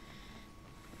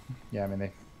 Yeah, I mean, they,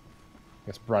 I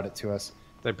guess, brought it to us.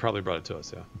 They probably brought it to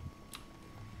us,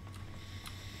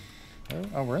 yeah.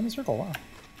 Oh, we're in the circle. Wow.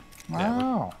 Yeah,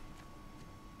 Wow.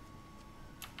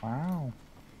 Wow.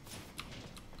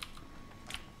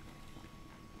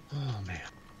 Oh, man.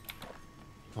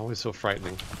 Always so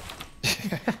frightening.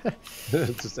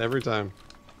 Just every time.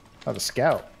 Oh, the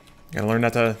scout. Gotta learn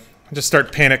not to just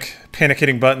start panic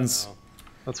hitting buttons. Oh,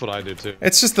 that's what I do too.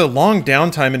 It's just the long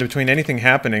downtime in between anything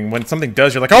happening. When something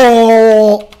does, you're like,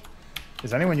 oh!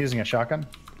 Is anyone using a shotgun?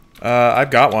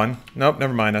 I've got one. Nope,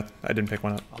 never mind. I didn't pick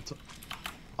one up.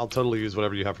 I'll totally use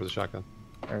whatever you have for the shotgun.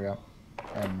 There we go.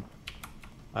 And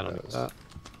I don't know that.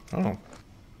 Oh.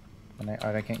 And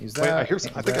I can't use that.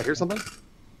 Wait, I think I hear something.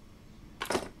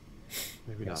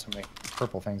 Maybe Got not. so many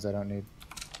purple things I don't need.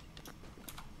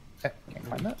 Can't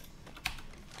find that.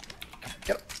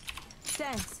 Get up.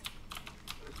 Thanks.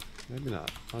 Maybe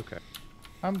not. Okay.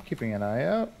 I'm keeping an eye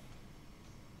out.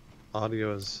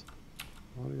 Audio's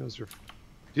your... Do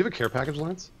you have a care package,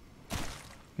 Lance?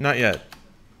 Not yet.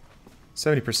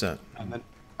 70%. And then,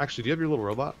 actually, do you have your little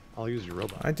robot? I'll use your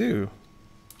robot. I do.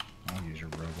 I'll use your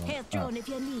robot. Health drone if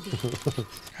you need it.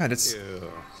 God, it's...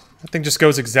 Ew. That thing just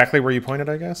goes exactly where you pointed,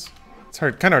 I guess. It's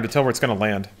kind of hard to tell where it's gonna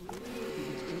land.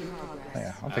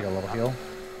 Yeah, I'll take a little heal.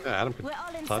 Yeah, Adam can We're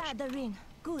all touch. inside the ring.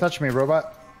 Good. Touch me,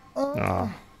 robot. Oh,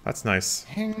 that's nice.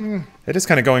 Hing. It is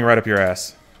kind of going right up your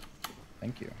ass.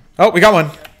 Thank you. Oh, we got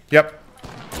one. Yep.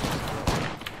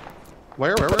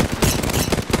 Where?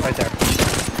 Right there.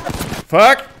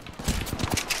 Fuck!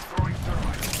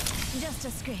 Just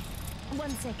a screen. 1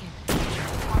 second.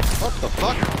 What the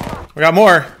fuck? We got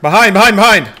more. Behind!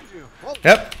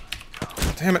 Yep.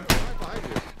 Damn it.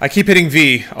 I keep hitting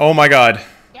V. Oh my god.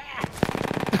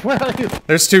 Where are you?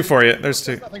 There's two for you. There's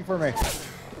two. Nothing for me.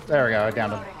 There we go. I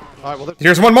downed him. Alright, well,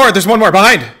 There's one more. There's one more.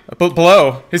 Behind.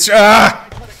 Below. It's... Ah!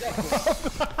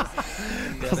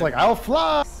 I was like, I'll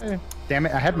fly. Damn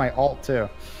it. I had my alt, too.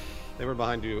 they were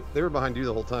behind you. They were behind you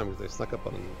the whole time because they snuck up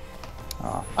on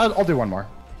you. I'll do one more.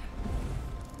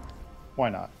 Why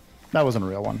not? That wasn't a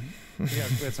real one. We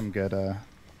had some good,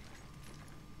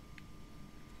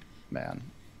 man.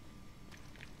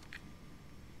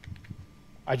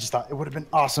 I just thought it would have been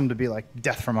awesome to be like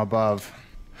death from above.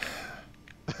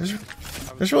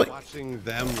 There's really... watching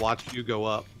them watch you go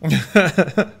up.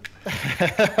 I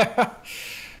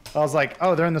was like,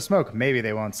 oh, they're in the smoke. Maybe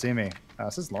they won't see me.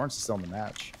 Since Lawrence is still in the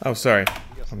match. Oh, sorry.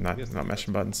 I'm not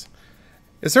mashing buttons.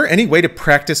 Is there any way to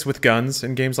practice with guns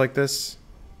in games like this?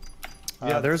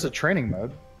 Yeah, there's a training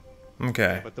mode.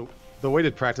 Okay. But the way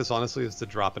to practice, honestly, is to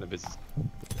drop in a business.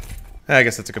 I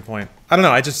guess that's a good point. I don't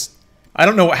know. I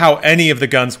don't know how any of the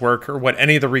guns work or what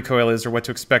any of the recoil is or what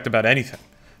to expect about anything.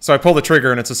 So I pull the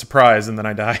trigger and it's a surprise and then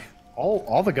I die.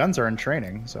 All the guns are in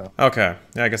training, so. Okay.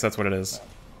 Yeah, I guess that's what it is.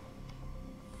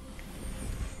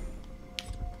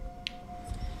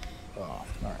 Oh, all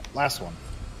right. Last one.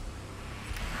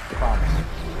 Promise.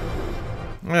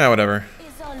 Yeah, whatever.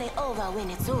 It's only over when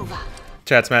it's over.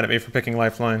 Chat's mad at me for picking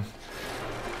Lifeline.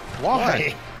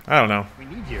 Why? I don't know. We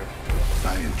need you.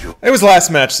 I enjoy It was last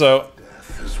match, so...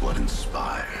 death is what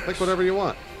inspires. Pick whatever you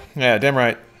want. Yeah, damn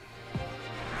right.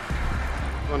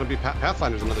 You want to be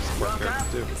Pathfinder's another support character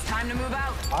too. It's time to move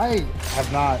out. I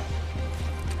have not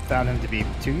found him to be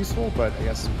too useful, but I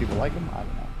guess people like him. I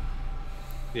don't know.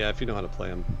 Yeah, if you know how to play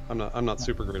him. I'm not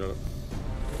super great at it.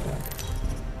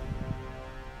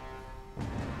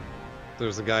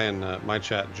 There's a guy in my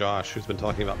chat, Josh, who's been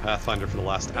talking about Pathfinder for the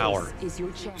last hour. Is your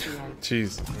champion.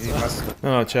 Jeez.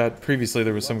 No, Chad, previously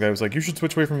there was some guy who was like, you should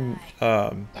switch away from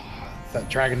That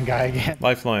dragon guy again.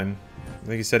 Lifeline. I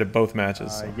think he said it both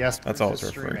matches. Yes, That's Bruce all I was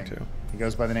is referring streaming. to. He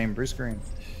goes by the name Bruce Green.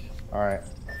 All right.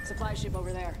 Supply ship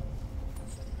over there.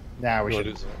 Now we You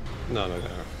should. wanna do- No.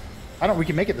 I don't. We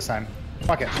can make it this time.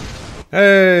 Fuck it.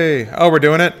 Hey! Oh, we're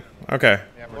doing it? Okay.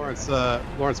 Lawrence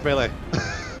Melee.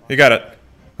 You got it.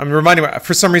 I'm reminding me,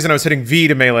 for some reason I was hitting V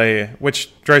to melee,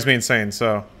 which drives me insane,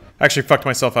 so I actually fucked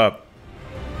myself up.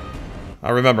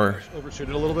 I'll remember. Overshoot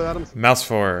it a little bit, Adam. Mouse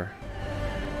 4.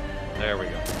 There we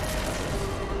go.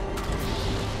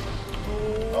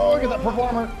 Oh, look at that purple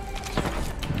armor.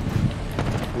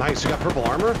 Nice, you got purple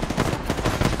armor?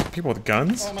 People with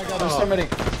guns? Oh my god, there's so many.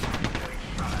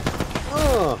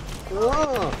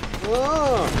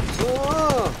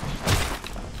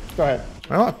 Go ahead.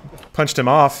 Well, I punched him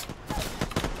off.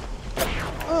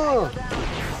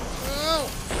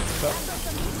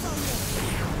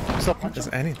 So What is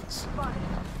any of this?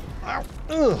 Help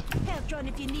drone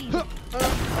if you need it.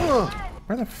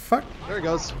 Where the fuck? There he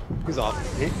goes. He's off.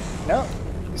 no,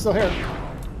 he's still here.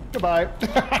 Goodbye.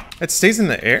 It stays in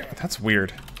the air? That's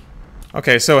weird.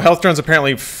 Okay, so health drones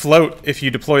apparently float if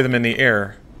you deploy them in the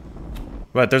air.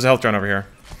 But there's a health drone over here.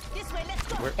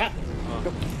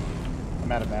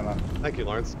 I'm out of ammo. Thank you,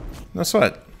 Lawrence. No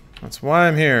sweat. That's why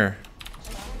I'm here.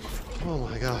 Oh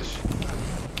my gosh.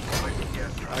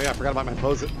 Oh yeah, I forgot about my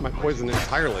poison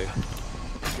entirely.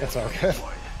 That's all good.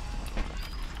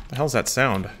 The hell's that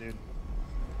sound?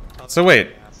 So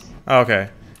wait. Oh, okay.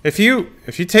 If you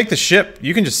take the ship,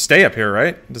 you can just stay up here,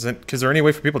 right? Is there any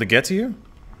way for people to get to you?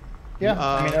 Yeah.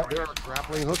 I mean, there are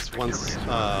grappling hooks once.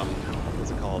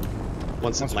 What's it called?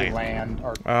 Once we land.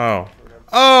 Or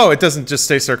Oh, it doesn't just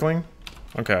stay circling.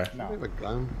 Okay. No. I have a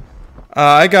gun.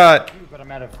 I got. But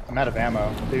I'm out of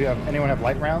ammo. Do you have anyone have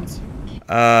light rounds?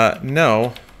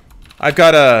 No. I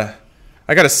got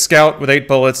a scout with 8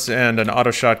 bullets and an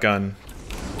auto shotgun.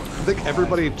 I think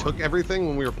everybody took everything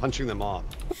when we were punching them off.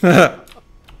 I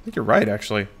think you're right,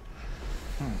 actually.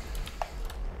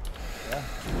 Yeah.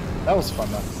 That was fun,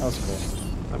 though. That was cool.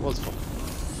 That was fun.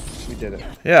 We did it.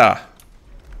 Yeah.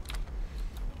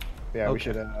 Yeah, okay. we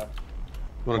should.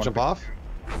 Want to jump off?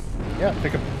 Yeah,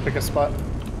 pick a spot.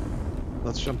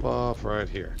 Let's jump off right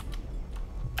here.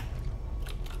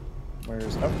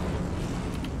 Where's oh?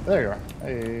 There you are.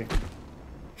 Hey.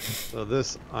 So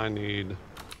this I need.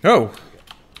 Oh.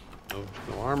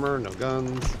 No armor, no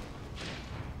guns.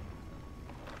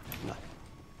 Nothing.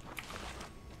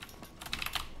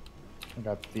 I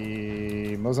got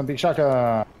the Mozambique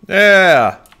shotgun.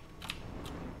 Yeah.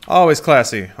 Always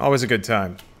classy. Always a good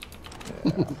time.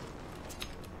 Yeah.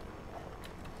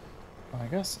 I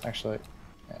guess actually,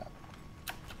 yeah.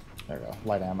 There we go.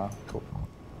 Light ammo. Cool.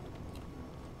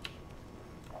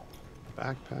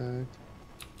 Backpack.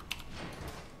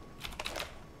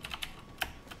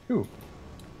 Ooh.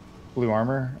 Blue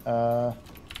armor. Oh,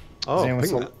 oh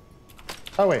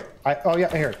wait. Oh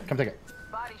yeah. Here, come take it.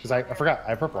 Because I forgot. I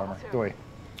have purple armor. Do I?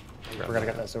 Forgot I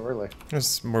got that so early.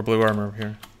 There's more blue armor over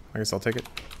here. I guess I'll take it.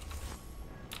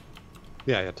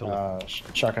 Yeah, totally.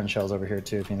 Shotgun shells over here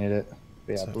too if you need it.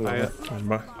 But yeah, So blue. I need a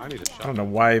shotgun. I don't know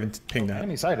why I even pinged that.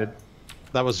 Enemy sighted.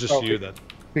 That was just you that.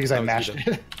 Because I mashed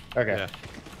it. Okay. Yeah.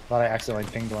 Thought I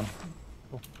accidentally pinged one.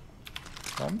 Cool.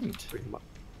 Well, neat.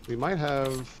 We might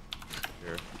have.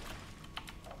 Here.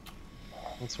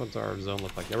 That's what our zone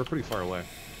looked like. Yeah, we're pretty far away.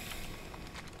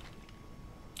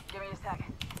 Give me a sec.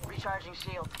 Recharging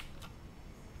shield.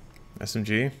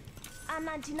 SMG. I'm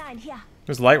 99 here.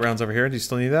 There's light rounds over here. Do you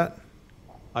still need that?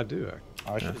 I do.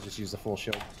 Oh, I should have just used the full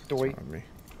shield. Wait.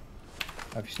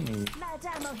 Have you seen me? Mad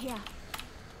ammo here.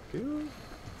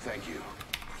 Thank you.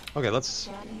 Okay, let's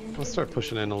start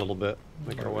pushing in a little bit.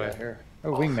 Make our way. Here.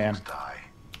 Oh, wingman. Die.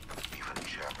 Even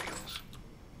champions.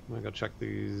 I'm gonna go check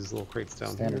these little crates down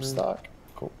Standard here. stock.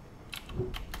 Cool.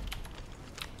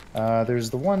 There's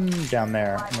the one down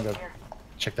there. I'm gonna go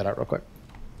check that out real quick.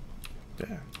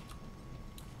 Yeah.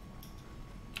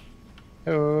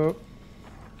 Oh.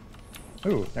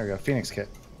 Ooh, there we go. Phoenix kit.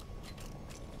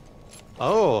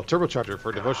 Oh, turbocharger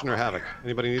for Devotion or Havoc.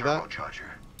 Anybody need that?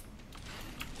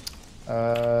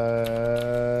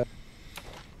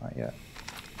 Not yet.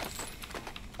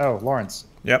 Oh, Lawrence.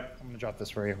 Yep. I'm gonna drop this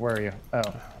for you. Where are you? Oh.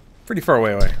 Pretty far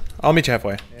away. I'll meet you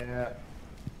halfway. Yeah.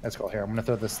 That's cool. Here, I'm gonna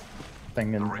throw this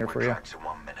thing in here for you.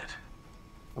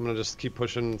 I'm gonna just keep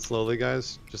pushing slowly,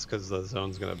 guys, just because the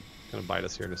zone's gonna bite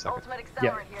us here in a second.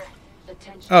 Yeah.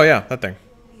 Oh yeah, that thing.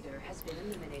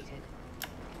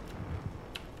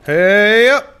 Hey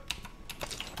up.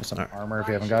 There's some armor if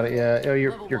you haven't got it yet. Oh,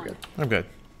 you're good. I'm good.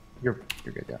 You're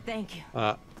good. Yeah. Thank you.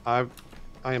 I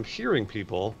am hearing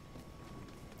people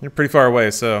You're pretty far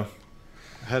away, so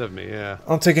ahead of me. Yeah. I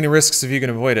don't take any risks if you can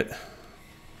avoid it.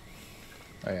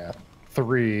 Oh yeah.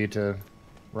 3 to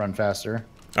run faster.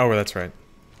 Oh, well, that's right.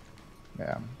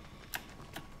 Yeah.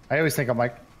 I always think I'm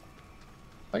like,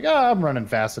 I'm running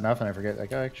fast enough, and I forget,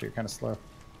 like, oh, actually, you're kind of slow.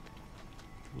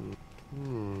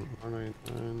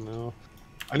 No.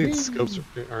 I need scopes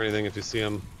or anything. If you see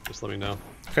them, just let me know.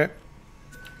 Okay.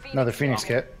 Another Phoenix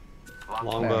kit.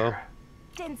 Longbow.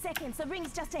 10 seconds. The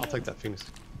ring's just I'll ahead. take that Phoenix.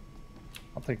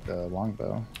 I'll take the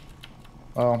longbow.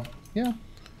 Well, yeah.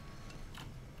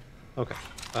 Okay.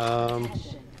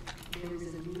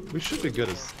 We should be good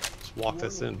as just walk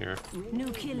this in here.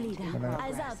 New kill leader.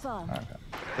 Eyes out for. Okay.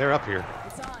 They're up here.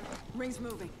 It's on. Ring's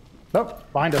moving. Nope,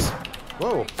 behind us.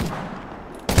 Whoa.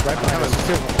 Right behind us.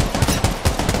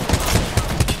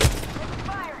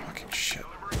 Fucking shit.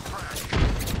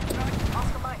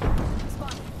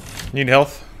 Need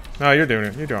health? No, you're doing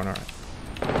it. You're doing all right.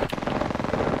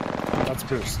 That's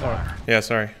Bruce. Oh, Yeah,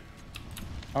 sorry.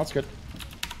 that's good.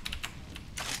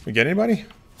 We get anybody?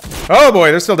 Oh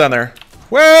boy, they're still down there.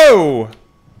 Whoa!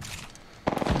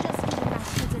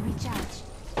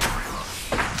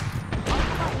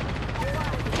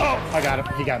 Oh, I got him.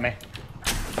 He got me.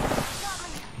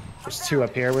 There's two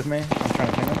up here with me. I'm trying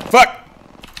to ping him. Fuck!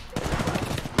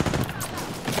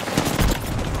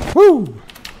 Woo!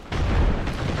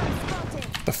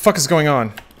 The fuck is going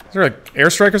on? Is there an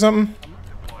airstrike or something?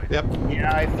 Yep.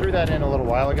 Yeah, I threw that in a little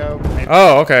while ago.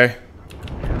 Oh, okay.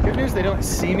 Good news, they don't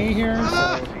see me here.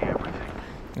 So...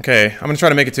 Okay, I'm gonna try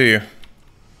to make it to you.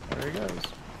 There he goes.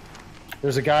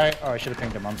 There's a guy. Oh, I should have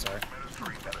pinged him. I'm sorry.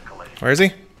 Where is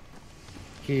he?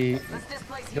 He'll...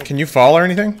 Can you fall or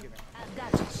anything?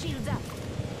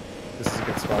 This is a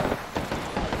good spot.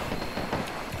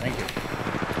 Thank you.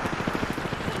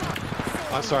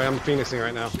 I'm sorry, I'm phoenixing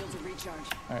right now.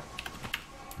 Alright.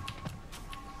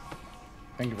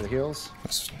 Thank you for the heals.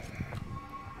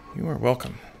 You are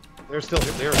welcome. They're still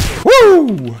there.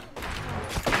 Woo!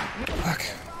 Fuck.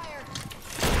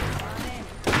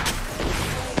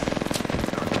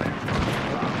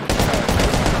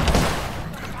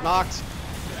 Knocked.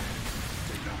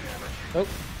 Oh,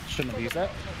 shouldn't have used that.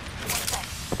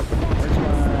 Where's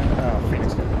my... Oh,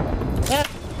 Phoenix.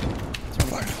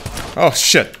 Oh,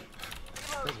 shit.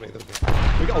 That's me.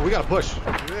 We gotta push.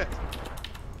 Shit.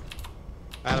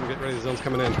 Adam, get ready. The zone's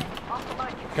coming in.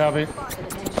 Copy.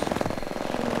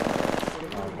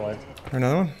 Oh, boy.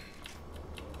 Another one?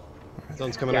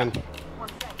 Zone's coming in.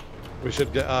 We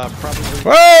should get, probably...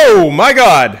 Whoa! My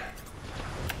god!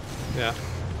 Yeah.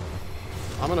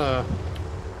 I'm gonna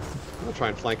try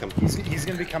and flank him. He's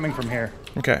gonna be coming from here.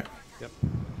 Okay. Yep.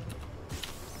 I'm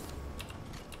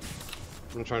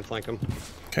gonna try and flank him.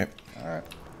 Okay. Alright.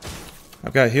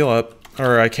 I've got heal up.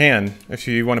 Or I can, if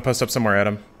you want to post up somewhere,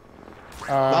 Adam.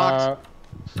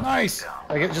 Nice!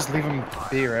 I can just leave him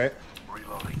be, right?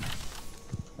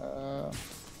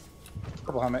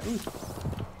 Purple helmet. Ooh.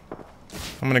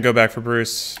 I'm gonna go back for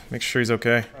Bruce. Make sure he's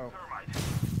okay. Oh.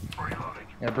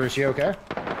 Yeah, Bruce, you okay?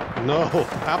 No,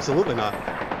 absolutely not.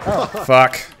 Oh.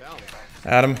 Fuck.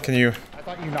 Adam, can you... I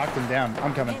thought you knocked him down.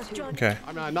 I'm coming. Okay.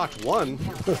 I mean, I knocked one.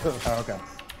 Oh, okay.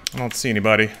 I don't see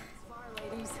anybody.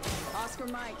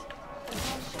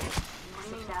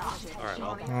 Alright,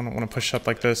 well. I don't want to push up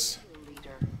like this.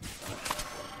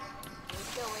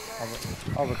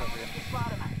 I'll look over you.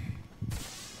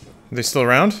 Are they still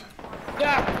around?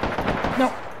 Yeah!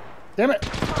 No! Damn it!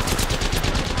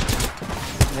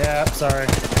 Yeah, sorry.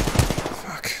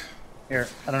 Fuck. Here,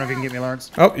 I don't know if you can get me,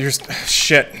 Lawrence. Oh, you're...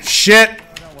 Shit. Shit!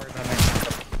 Don't worry about me.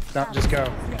 No, just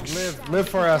go. Live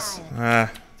for us.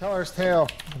 Tell our tale.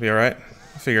 I'll be alright.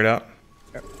 I'll figure it out.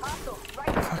 Yep.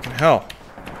 Fucking hell.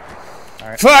 All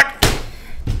right. Fuck!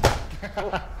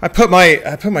 I put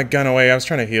my gun away. I was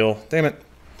trying to heal. Damn it.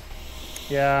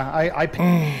 Yeah, I picked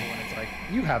when it's like,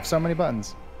 you have so many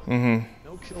buttons. Mm-hmm.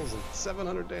 No kills and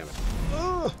 700 damage.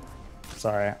 Ugh.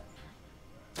 Sorry.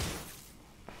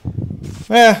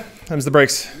 Yeah, them's the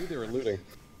breaks. I knew they were looting.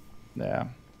 Yeah.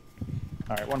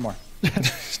 Alright, one more.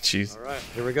 Jeez. Alright,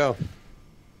 here we go.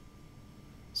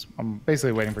 So I'm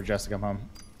basically waiting for Jess to come home,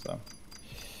 so.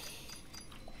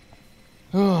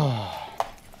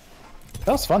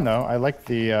 That was fun though. I liked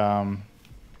the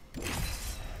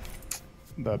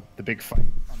big fight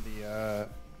on the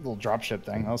little dropship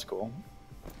thing. That was cool.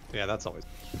 Yeah, that's always.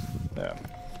 Yeah.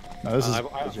 No, this is I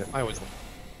legit. always.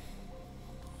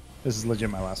 This is legit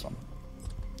my last one.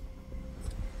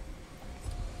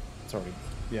 It's already.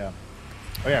 Yeah.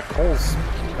 Oh yeah, Cole's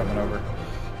coming over.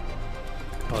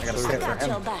 Oh, I gotta stay for Got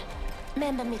your him. back.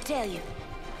 Remember me tell you.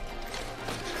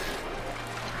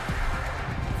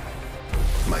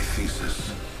 My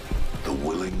thesis: the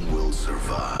willing will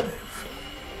survive.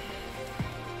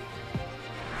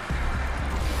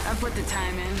 I put the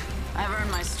time in. I've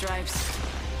earned my stripes.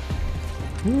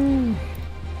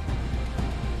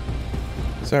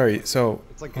 Sorry, so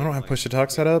It's like I don't have push to talk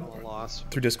set up loss.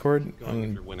 through Discord.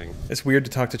 If you're winning. It's weird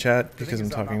to talk to chat because I'm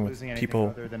is I'm talking not with losing anything people,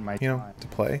 other than my you know, time. to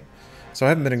play. So I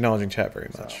haven't been acknowledging chat very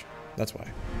much. That's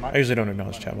why. I usually don't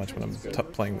acknowledge chat much when I'm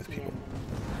playing with people.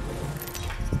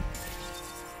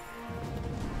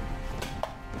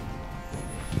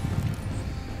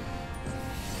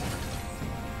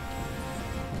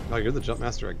 Oh, you're the jump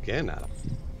master again, Adam.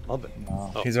 Love it.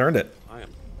 No. Oh, He's earned it. I am.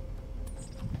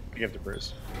 Give it to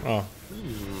Bruce. Oh,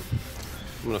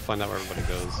 I'm gonna find out where everybody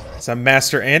goes. it's a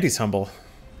master and he's humble.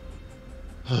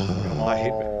 I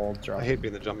hate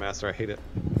being the jump master. I hate it.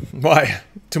 Why?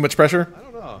 Too much pressure? I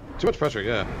don't know. Too much pressure.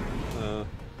 Yeah.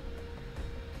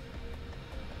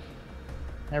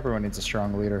 Everyone needs a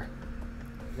strong leader.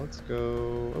 Let's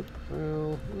go. Oh,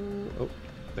 well, oh,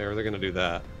 there. They're gonna do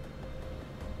that.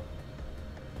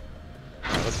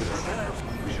 Let's do this.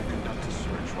 We should conduct a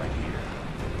search right here.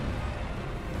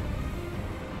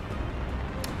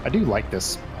 I do like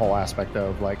this whole aspect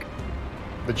of like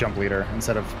the jump leader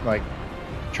instead of like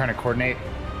trying to coordinate.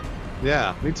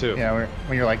 Yeah, me too. Yeah,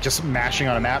 when you're like just mashing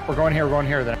on a map, we're going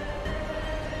here, then.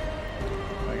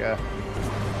 Like,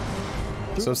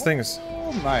 So those things.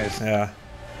 oh, nice. Yeah.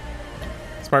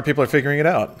 Smart people are figuring it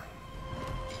out.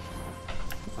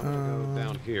 I'm gonna go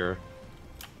down here.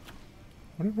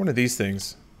 What are one of these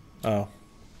things? Oh.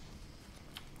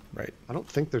 Right. I don't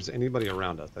think there's anybody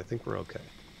around us. I think we're okay.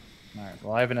 All right.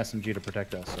 Well, I have an SMG to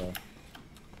protect us, so.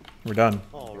 We're done.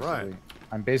 All right.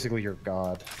 I'm basically your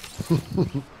god.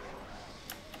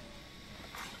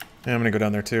 Yeah, I'm gonna go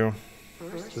down there too.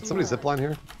 Did somebody zipline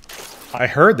here? I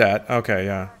heard that. Okay,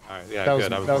 yeah. All right. Yeah, That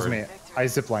good. was, I was me. I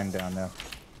ziplined down now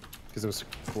because it was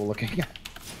cool looking.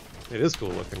 It is cool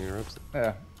looking here.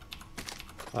 Yeah.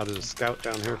 I'll just scout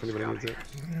down here if anybody needs it.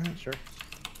 Sure.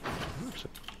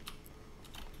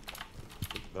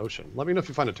 Devotion. Let me know if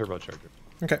you find a turbocharger.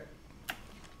 Okay.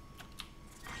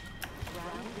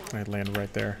 I land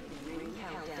right there.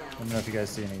 Let me know if you guys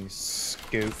see any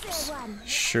scoops.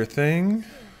 Sure thing.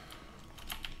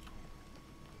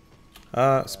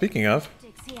 Speaking of.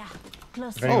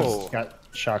 If anyone's got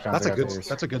shotguns,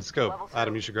 That's a good scope.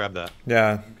 Adam, you should grab that.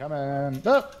 Yeah. I'm coming.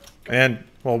 Oh. And,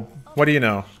 well, what do you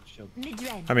know?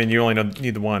 I mean, you only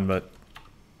need the one, but...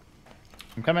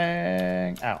 I'm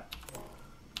coming out.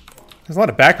 There's a lot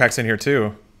of backpacks in here,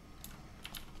 too.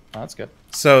 Oh, that's good.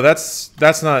 So that's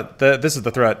not... this is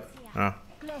the threat. Oh.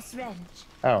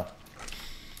 Oh.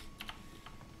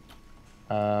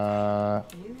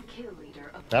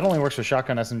 That only works for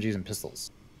shotgun, SMGs, and pistols.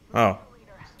 Oh.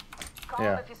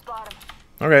 Yeah.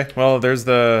 Okay, well, there's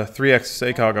the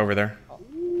 3x ACOG over there.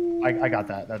 I got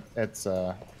that. It's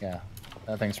yeah.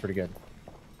 That thing's pretty good.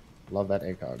 Love that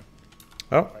ACOG.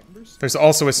 Oh. There's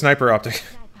also a sniper optic.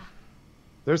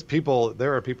 There's people.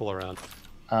 There are people around.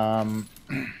 Yeah,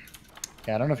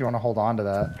 I don't know if you want to hold on to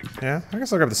that. Yeah, I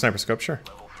guess I'll grab the sniper scope, sure.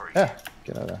 Yeah,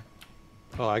 get out of there.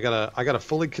 Oh, I got a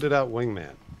fully kitted out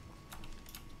wingman.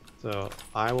 So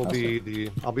I will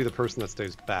I'll be the person that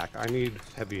stays back. I need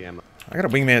heavy ammo. I got a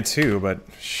wingman too, but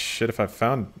shit if I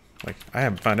found, like, I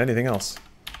haven't found anything else.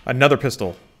 Another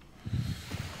pistol.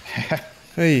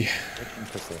 Hey.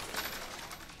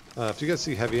 If you guys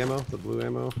see heavy ammo, the blue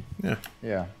ammo. Yeah.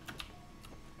 Yeah.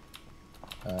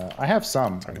 I have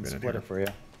some. I can split it for you.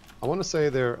 I want to say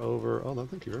they're over. Oh no,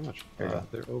 thank you very much. There you go.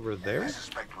 They're over there. I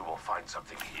suspect we will find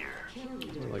something here.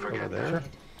 Like over there.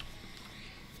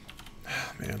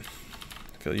 Oh, man.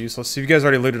 I feel useless. So you guys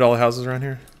already looted all the houses around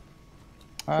here?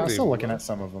 Still looking at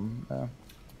some of them.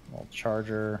 Little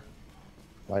charger,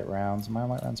 light rounds. Am I on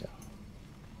light rounds? Yeah.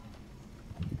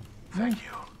 Thank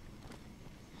you.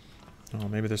 Oh,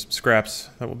 maybe there's some scraps.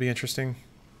 That will be interesting.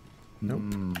 Nope.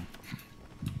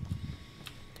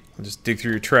 I'll just dig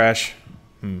through your trash.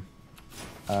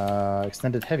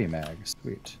 Extended heavy mag.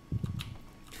 Sweet.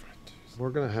 We're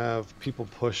gonna have people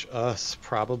push us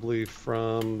probably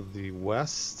from the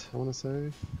west. I want to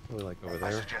say, probably like over I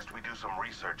there. suggest we do some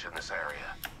research in this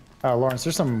area. Lawrence,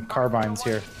 there's some carbines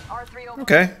here.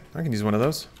 Okay, I can use one of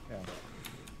those. Yeah.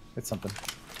 It's something.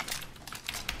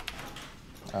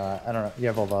 I don't know. You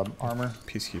have all the armor?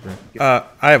 Peacekeeper.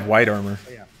 I have white armor.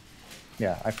 Oh, yeah.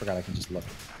 Yeah, I forgot I can just look.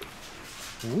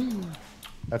 Woo.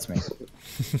 That's me.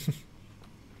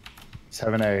 Just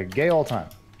having a gay old time.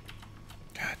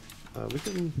 We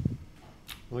can.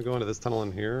 Want to go into this tunnel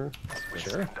in here?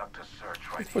 Sure.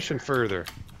 Let's push in further.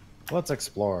 Let's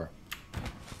explore.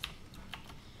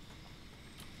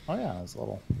 Oh yeah, there's a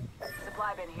little.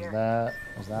 Supply bin here.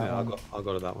 Was that Yeah, one? I'll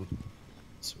go to that one.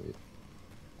 Sweet.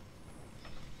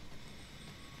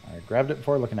 I grabbed it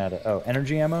before looking at it. Oh,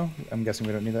 energy ammo? I'm guessing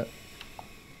we don't need that.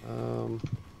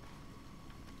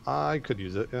 I could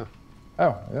use it, yeah.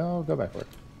 Oh, I'll go back for it.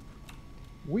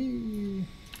 Whee!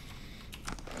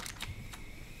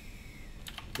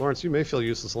 Lawrence, you may feel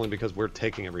useless only because we're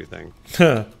taking everything.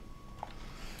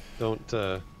 Don't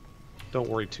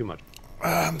worry too much.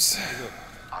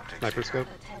 Sniper scope.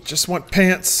 Just want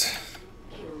pants.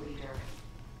 Kill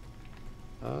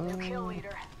leader.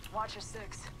 Watch your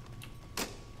six.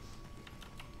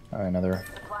 Oh, another.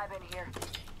 Supply bin here.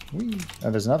 Whee!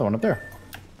 Oh, there's another one up there.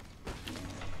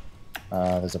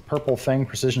 There's a purple thing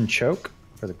precision choke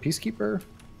for the Peacekeeper.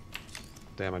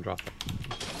 Damn, I dropped it.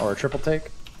 Or a triple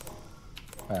take.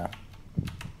 Yeah.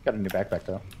 Got a new backpack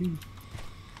though.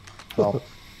 Well,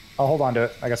 I'll hold on to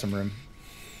it. I got some room.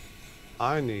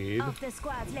 I need Of the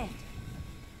squads left.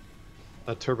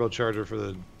 a turbocharger for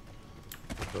the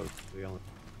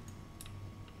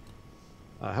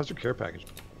how's your care package?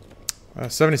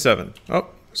 77. Oh,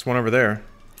 there's one over there.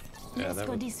 Yeah, Let's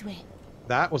go this way.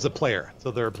 that was a player.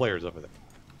 So there are players over there.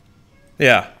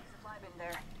 Yeah.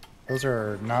 Those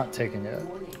are not taking it.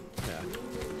 Yeah.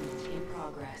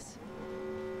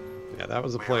 Yeah, that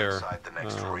was a We are player. inside the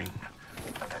next ring.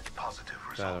 A net positive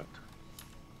result.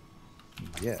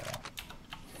 Yeah.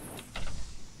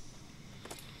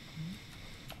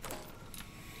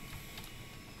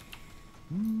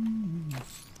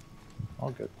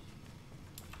 All good.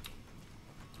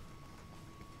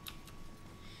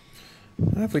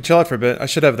 If we chill out for a bit, I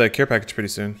should have the care package pretty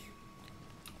soon.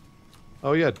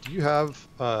 Oh yeah, do you have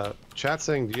chat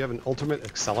saying do you have an ultimate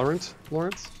accelerant,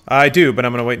 Lawrence? I do, but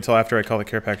I'm gonna wait until after I call the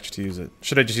care package to use it.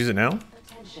 Should I just use it now?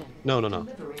 No.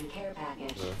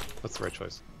 That's the right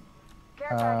choice. Care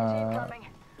package incoming.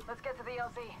 Let's get to the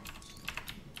LZ.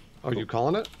 Oh, are you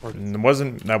calling it? Or...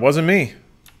 That wasn't me.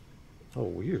 Oh,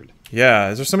 weird. Yeah,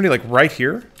 is there somebody like right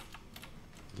here?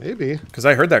 Maybe. Because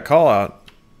I heard that call out.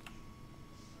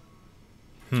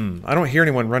 I don't hear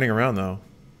anyone running around though.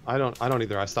 I don't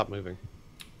either. I stopped moving.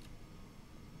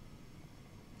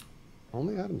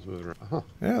 Only Adam's moving around. Huh.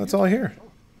 Yeah, that's all I hear.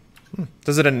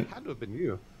 Does it? It had to have been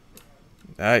you.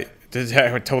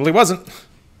 It totally wasn't.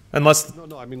 Unless.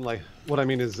 No. I mean, like, what I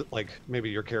mean is, like, maybe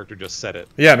your character just said it.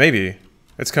 Yeah, maybe.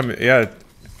 It's coming. Yeah,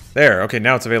 there. Okay,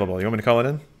 now it's available. You want me to call it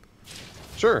in?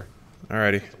 Sure.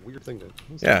 Alrighty. It's a weird thing to.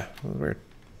 Yeah, that was weird.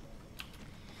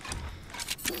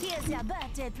 Here's your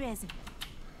birthday present.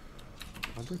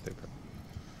 My birthday present.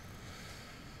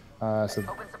 So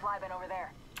Open supply bin over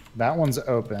there. that one's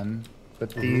open, but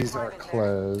these are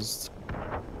closed.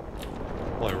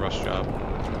 Probably a rush job.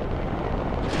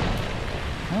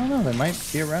 I don't know. They might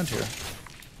be around here.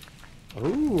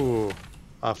 Ooh.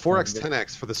 4x,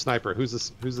 10x for the sniper. Who's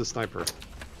the sniper?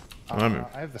 I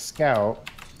have the scout.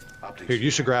 Here,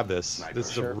 you should grab this.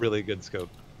 This is a really good scope.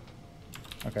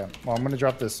 Okay. Well, I'm gonna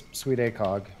drop this sweet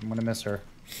ACOG. I'm gonna miss her.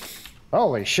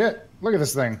 Holy shit! Look at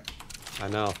this thing. I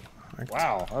know.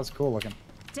 Wow, that was cool looking.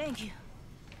 Thank you.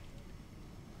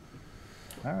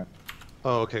 All right.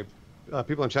 Oh, okay.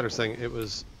 People in chat are saying it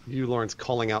was you, Lawrence,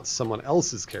 calling out someone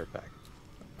else's care pack.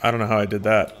 I don't know how I did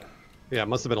that. Yeah, it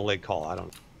must have been a late call. I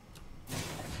don't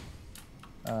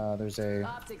know. There's a.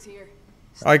 Optics here.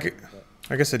 I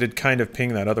guess I did kind of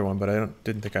ping that other one, but I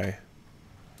didn't think I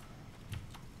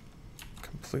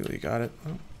completely got it.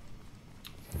 Oh.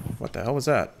 What the hell was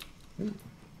that?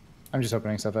 I'm just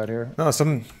opening stuff out here. No,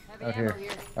 something Out here.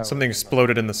 Oh, something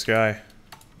exploded in the sky.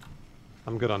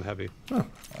 I'm good on heavy. Oh.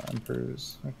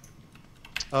 Bruise.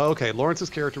 Oh, okay. Lawrence's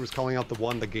character was calling out the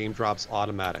one the game drops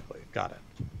automatically. Got it.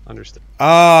 Understood.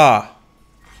 Ah!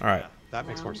 Alright. That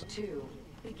makes more sense.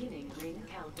 Beginning ring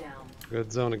countdown.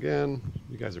 Good zone again.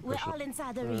 You guys are We're pushing. all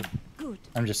inside the ring. Good.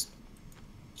 I'm just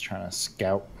trying to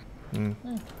scout. Okay,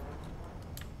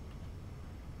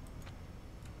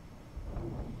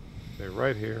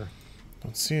 right here.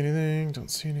 Don't see anything.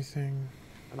 Don't see anything.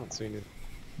 I don't see anything.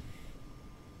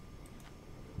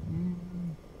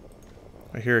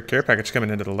 I hear a care package coming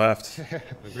into the left.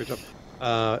 Great job.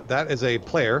 That is a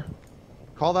player.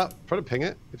 Call that. Try to ping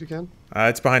it if you can.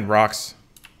 It's behind rocks.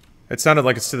 It sounded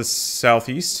like it's to the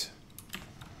southeast.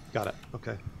 Got it.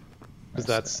 Okay.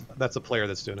 Because that's a player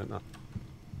that's doing it now.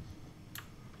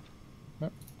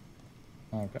 Yep.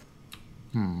 Okay.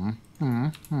 I'm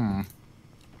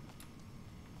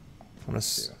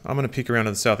gonna peek around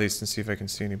to the southeast and see if I can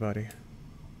see anybody.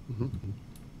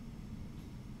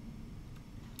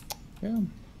 Yeah.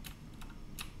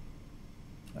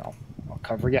 I'll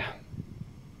cover ya.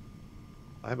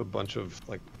 I have a bunch of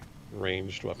like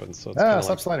ranged weapons, so it's Stop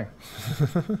like, sliding.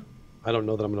 I don't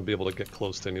know that I'm gonna be able to get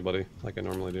close to anybody like I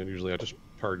normally do. Usually I just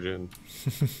charge in.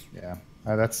 Yeah.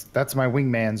 That's my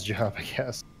wingman's job, I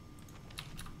guess.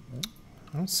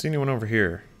 I don't see anyone over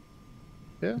here.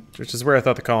 Yeah. Which is where I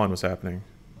thought the call-in was happening.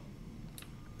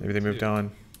 Maybe they moved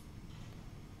on.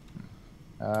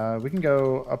 We can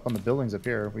go up on the buildings up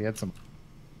here. We had some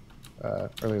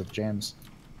earlier with James.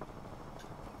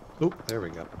 Oop, there we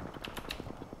go.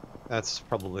 That's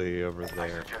probably over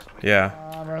there.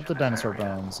 Yeah. We're at the dinosaur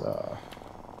bones.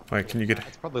 Wait, can you get...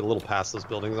 It's probably a little past those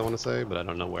buildings, I want to say, but I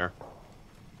don't know where.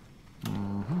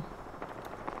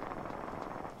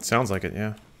 Sounds like it,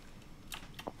 yeah.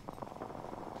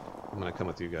 I'm gonna come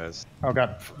with you guys. Oh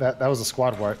god, that was a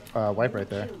squad wipe right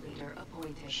there.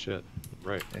 Shit.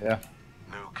 Right. Yeah.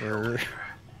 We're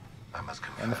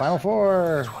in the final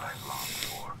four. I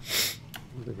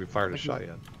don't think we fired a shot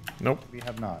yet. Nope. We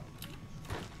have not.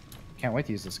 Can't wait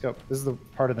to use the scope. This is the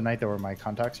part of the night though where my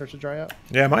contacts start to dry out.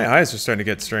 Yeah, my eyes are starting to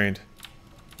get strained.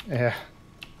 Yeah.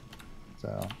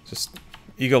 So. Just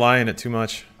eagle-eyeing it too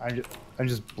much. I'm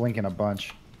just blinking a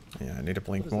bunch. Yeah, I need to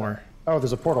blink more. Oh,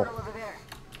 there's a portal.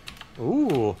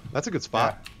 Ooh, that's a good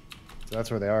spot. Yeah. So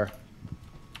that's where they are.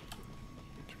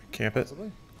 Camp it?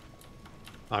 Possibly?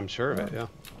 I'm sure of it, yeah.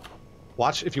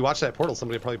 If you watch that portal,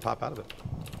 somebody will probably pop out of it.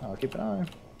 I'll keep an eye.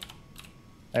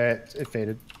 It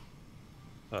faded.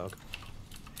 Oh, okay.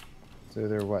 So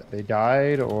they're what? They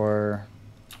died or?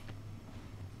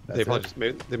 They probably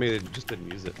just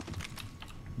didn't use it.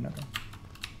 No.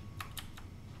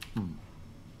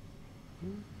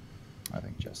 I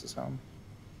think Jess is home.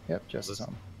 Yep, Jess is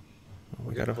home.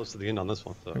 We got close to the end on this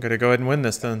one. So. I gotta go ahead and win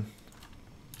this then.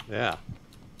 Yeah.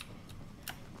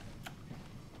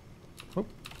 Oh,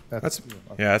 that's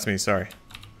yeah, that's me. Sorry.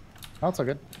 Oh, it's all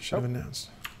good. Should have announced.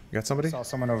 You got somebody? I saw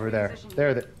someone over there.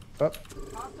 There. Oh.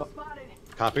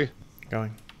 Copy.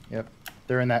 Going. Yep.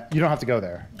 They're in that. You don't have to go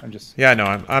there. I'm just. Yeah, no,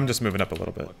 I'm just moving up a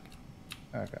little bit.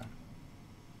 Okay.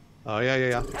 Oh yeah.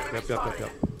 Yep.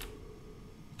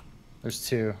 There's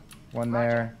two. One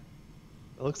there.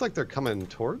 It looks like they're coming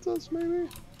towards us, maybe.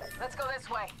 Let's go this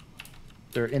way.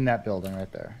 They're in that building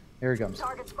right there. Here he comes.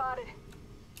 Target spotted.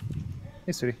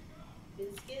 Hey, sweetie.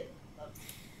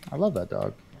 I love that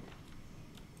dog.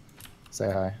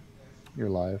 Say hi. You're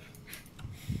live.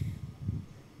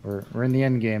 We're in the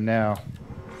end game now.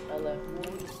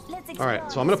 All right,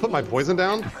 so I'm gonna put my poison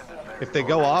down. If they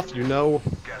go off, you know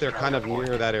they're kind of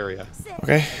near that area.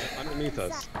 Okay. Underneath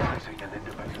us.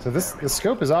 So the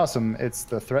scope is awesome. It's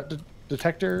the threat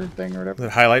detector thing or whatever. The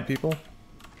highlight people.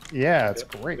 Yeah, it's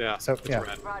great. Yeah. So it's yeah.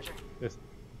 rad.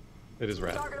 It is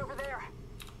rad. Target over there.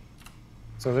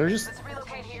 So they're just. Let's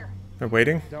relocate here. They're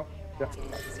waiting. Don't.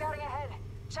 Scouting ahead.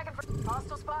 Checking for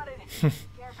hostile spotted. Care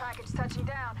package touching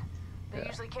down. They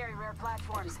usually carry rare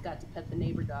platforms. Just got to pet the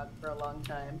neighbor dog for a long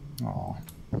time. Aw.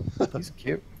 He's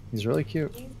cute. He's really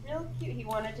cute. He's real cute. He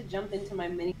wanted to jump into my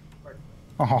mini.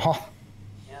 Aw.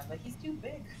 Yeah, but he's too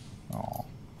big. Aw.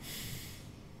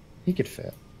 He could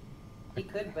fit. He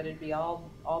could, but it'd be all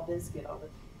biscuit all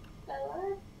the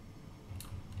time.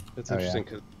 It's interesting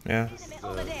because yeah.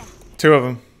 Two of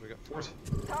them. We got four.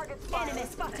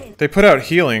 They put out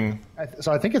healing.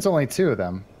 So I think it's only two of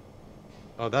them.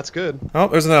 Oh, that's good. Oh,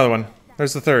 there's another one.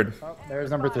 There's the third. Oh,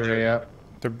 there's number 3. Yep.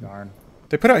 Darn.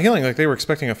 They put out healing like they were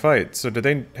expecting a fight. So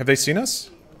have they seen us?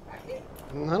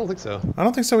 I don't think so. I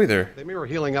don't think so either. They may were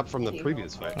healing up from the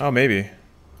previous fight. Oh, maybe.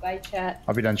 Bye, chat.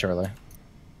 I'll be done shortly.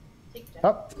 Oh.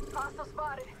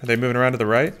 Are they moving around to the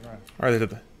right? Or are they to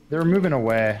the... They're moving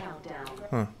away.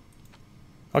 Huh.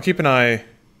 I'll keep an eye.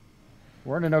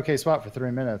 We're in an okay spot for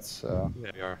 3 minutes, so.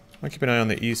 Yeah, we are. I'll keep an eye on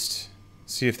the east.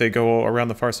 See if they go around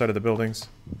the far side of the buildings.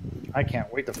 I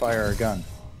can't wait to fire a gun.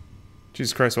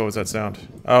 Jesus Christ, what was that sound?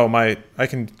 Oh, I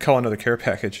can call another care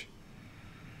package.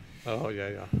 Oh,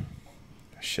 yeah.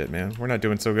 Shit, man. We're not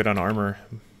doing so good on armor.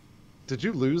 Did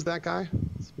you lose that guy,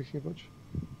 speaking of which?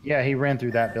 Yeah, he ran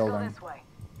through that building.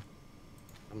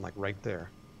 I'm like right there.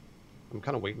 I'm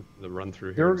kind of waiting for the run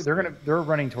through here. They're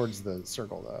running towards the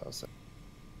circle though, so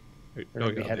they're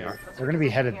gonna be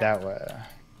headed that way.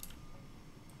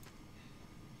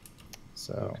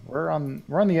 So we're on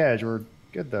the edge. We're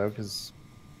good though, because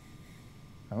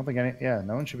I don't think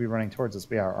no one should be running towards us.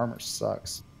 But yeah, our armor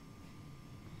sucks.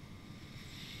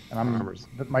 And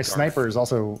my sniper is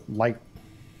also light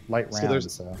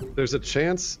round. So there's a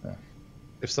chance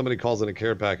if somebody calls in a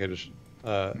care package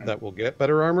that we'll get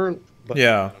better armor. But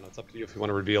yeah, I don't know, it's up to you if you want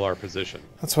to reveal our position.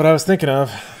 That's what I was thinking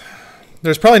of.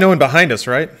 There's probably no one behind us,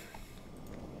 right?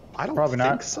 I don't probably think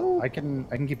not. So. I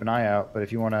can keep an eye out, but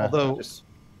if you want to, although just...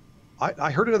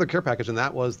 I heard another care package and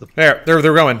that was the they're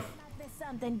going.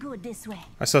 Something good this way.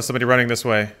 I saw somebody running this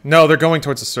way. No, they're going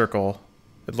towards the circle.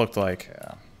 It looked like.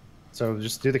 Yeah. So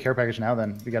just do the care package now.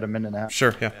 Then we got a minute and a half.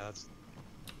 Sure. Yeah.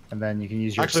 And then you can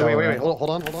use your. Actually, wait. Hold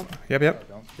on. Yep.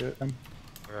 Don't do it then.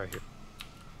 All right, here.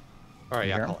 All right,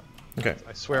 yeah, call it. Okay.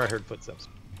 I swear I heard footsteps.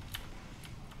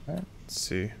 All right. Let's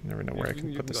see. Never know where I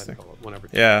can put this thing. Whenever.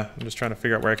 Yeah, I'm just trying to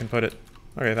figure out where I can put it.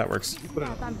 Okay, that works. Put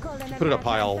it up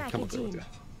high. I'll come up there with you.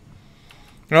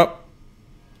 Oh.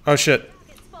 Oh shit.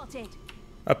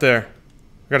 Up there.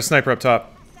 I got a sniper up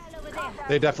top.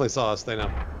 They definitely saw us. They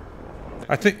know.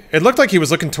 I think it looked like he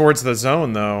was looking towards the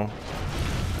zone though.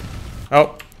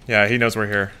 Oh, yeah, he knows we're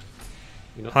here.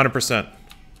 100%.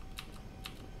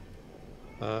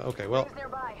 Okay, well,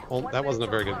 that wasn't a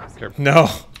very good care. No,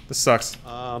 this sucks.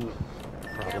 Problem.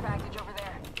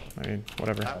 I mean,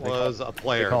 whatever. That was a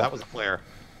player. That was a player.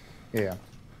 Yeah.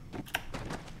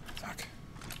 Fuck.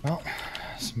 Well,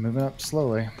 it's moving up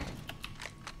slowly.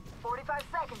 45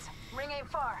 seconds. Ring ain't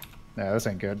far. Yeah, this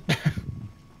ain't good.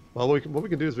 Well, what we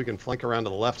can do is we can flank around to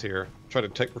the left here. Try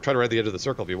to ride the edge of the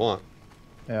circle if you want.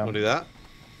 Yeah. Want to do that?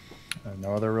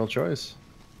 No other real choice.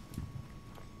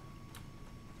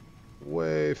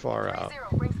 Way far out.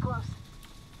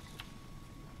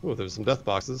 Oh, there's some death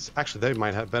boxes. Actually, they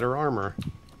might have better armor.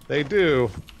 They do.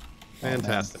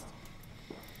 Fantastic.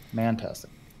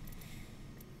 Fantastic.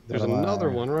 There's another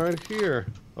one right here.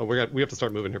 Oh, we have to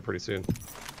start moving here pretty soon.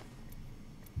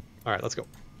 All right, let's go.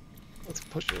 Let's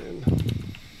push in. 10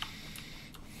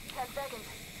 seconds.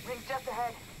 Ring's just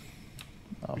ahead.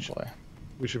 Oh boy.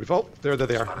 We should be. Oh, there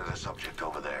they are. Spotted a subject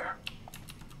over there.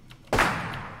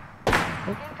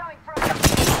 Incoming front.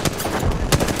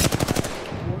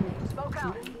 Smoke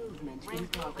out. Movement in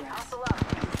progress. Hustle up.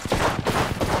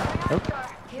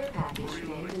 Care package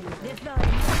delivered.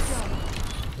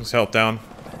 Just held down.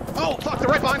 Oh, fuck! They're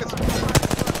right behind us.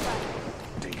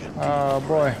 Oh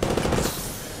boy.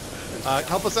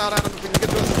 Help us out, Adam. If you can get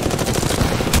to us.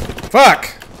 Fuck!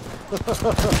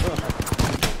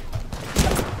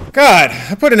 God,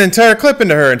 I put an entire clip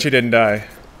into her and she didn't die.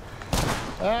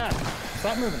 Ah!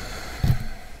 Stop moving.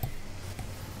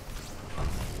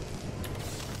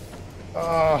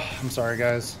 Oh, I'm sorry,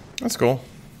 guys. That's cool.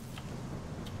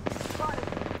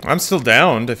 I'm still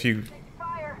downed if you...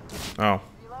 Fire. Oh.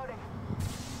 Reloading.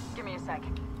 Give me a sec.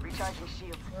 Recharging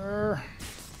shield.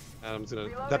 Adam's gonna.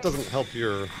 That doesn't help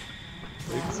your. You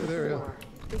can see there, yeah.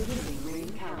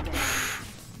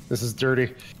 This is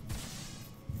dirty.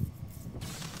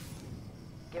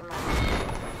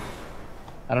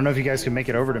 I don't know if you guys can make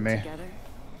it over to me.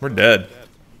 We're dead.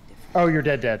 Oh, you're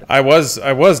dead. I was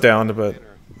downed, but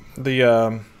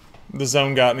the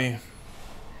zone got me.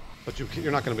 But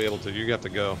you're not going to be able to. You have to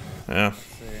go. Yeah. Let's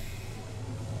see.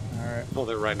 All right. Oh,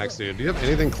 they're right next to you. Do you have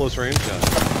anything close range? Yeah.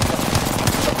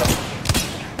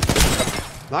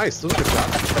 Nice. Those are good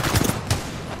shots.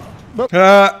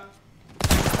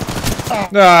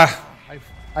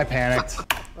 I panicked.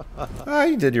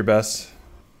 You did your best.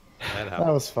 That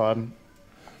was fun.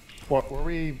 What were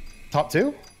we? Top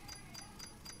 2?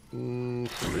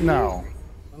 No.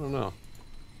 I don't know.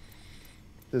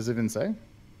 Does it even say?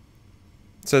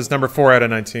 It says number 4 out of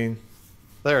 19.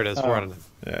 There it is. 4 out of 9.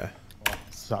 Yeah. Well,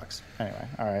 sucks. Anyway,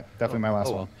 all right. Definitely my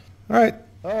last one. All right.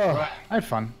 Oh, I had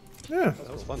fun. Yeah.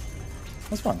 That was fun.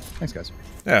 That was fun. Thanks, guys.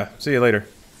 Yeah. See you later.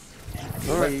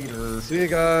 All right. See you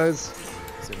guys.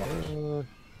 See you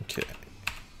Okay.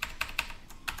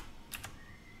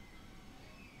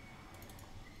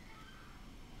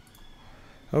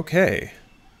 Okay.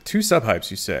 2 sub-hypes,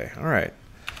 you say. All right.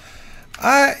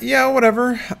 Yeah,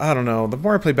 whatever. I don't know. The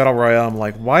more I play Battle Royale, I'm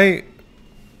like, why...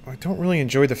 I don't really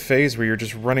enjoy the phase where you're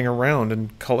just running around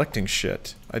and collecting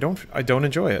shit. I don't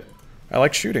enjoy it. I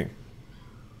like shooting.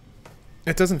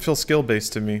 It doesn't feel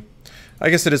skill-based to me. I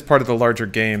guess it is part of the larger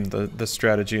game, the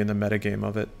strategy and the metagame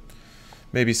of it.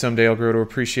 Maybe someday I'll grow to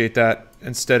appreciate that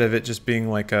instead of it just being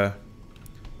like a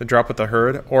drop with the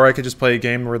herd. Or I could just play a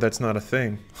game where that's not a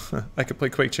thing. I could play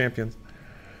Quake Champions.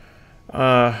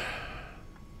 I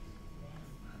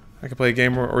could play a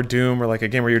game or Doom or like a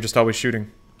game where you're just always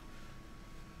shooting.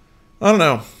 I don't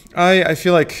know. I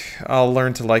feel like I'll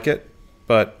learn to like it,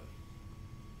 but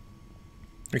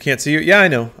we can't see you. Yeah, I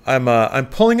know. I'm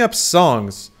pulling up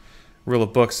songs. Rule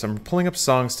of books. I'm pulling up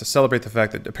songs to celebrate the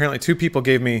fact that apparently 2 people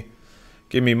gave me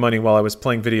money while I was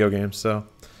playing video games. So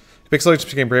Pixel just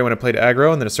became great when I played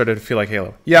aggro, and then it started to feel like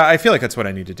Halo. Yeah, I feel like that's what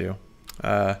I need to do.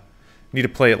 Need to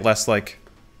play it less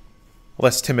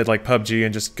timid like PUBG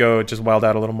and just wild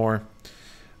out a little more.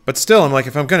 But still, I'm like,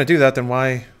 if I'm gonna do that, then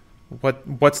why?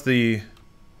 What's the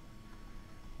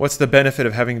benefit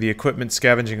of having the equipment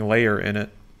scavenging layer in it?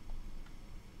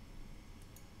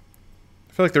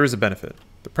 I feel like there is a benefit.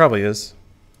 There probably is.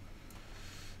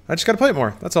 I just gotta play it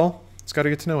more. That's all. Just gotta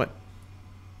get to know it.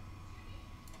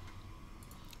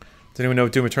 Does anyone know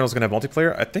if Doom Eternal is gonna have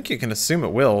multiplayer? I think you can assume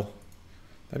it will.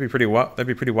 That'd be pretty wild. That'd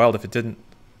be pretty wild if it didn't.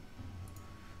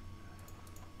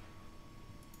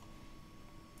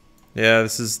 Yeah,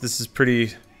 this is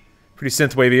pretty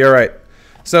synth wavy. All right.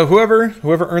 So whoever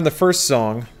earned the first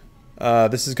song,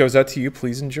 this goes out to you.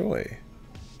 Please enjoy.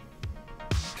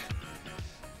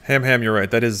 Ham, you're right.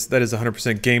 That is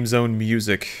 100% Game Zone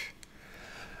music.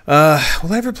 Will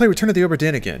I ever play Return of the Obra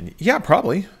Dinn again? Yeah,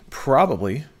 probably.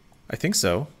 I think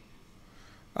so.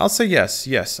 I'll say yes.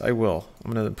 Yes, I will.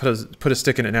 I'm gonna put a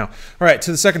stick in it now. All right,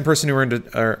 to the second person who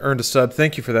earned a sub,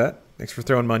 thank you for that. Thanks for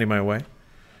throwing money my way.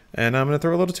 And I'm gonna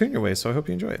throw a little tune your way, so I hope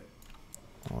you enjoy it.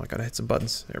 Oh, I gotta hit some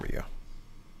buttons. There we go.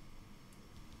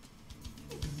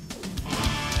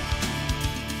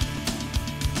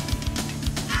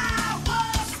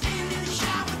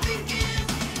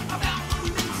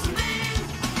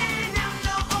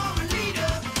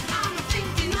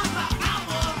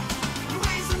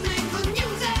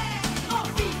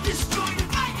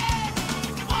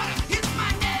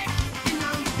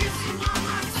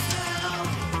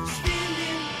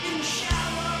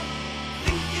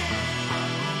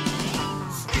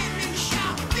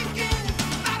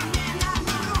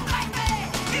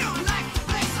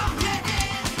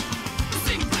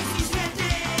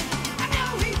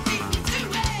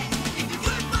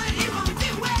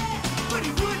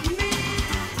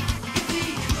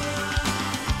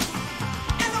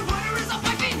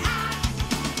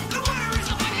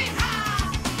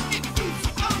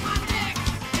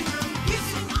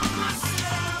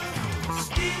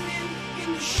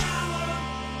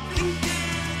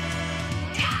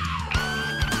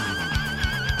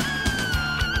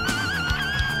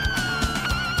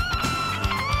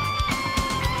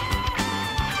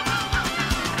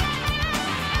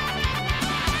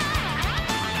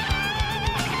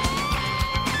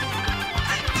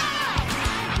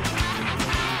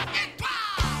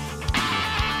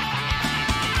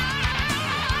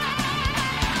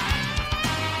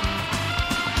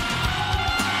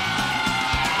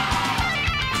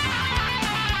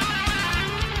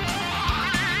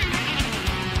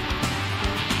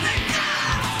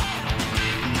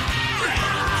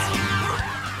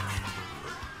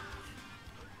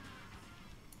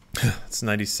 This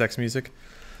 90s sex music.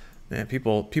 Man,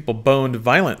 people boned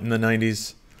violent in the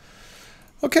 90s.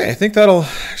 Okay, I think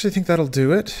that'll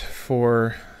do it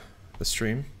for the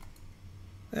stream.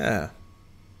 Yeah.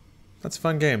 That's a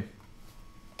fun game.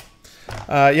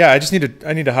 Yeah,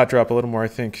 I need to hot drop a little more, I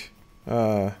think.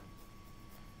 I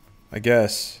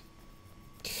guess.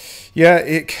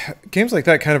 Yeah, games like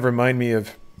that kind of remind me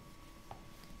of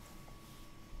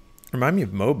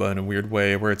MOBA in a weird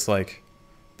way, where it's like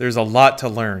there's a lot to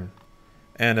learn,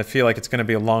 and I feel like it's going to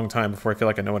be a long time before I feel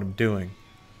like I know what I'm doing.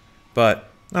 But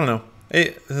I don't know.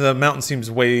 The mountain seems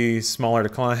way smaller to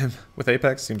climb with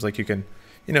Apex. Seems like you can,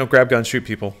 grab guns, shoot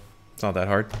people. It's not that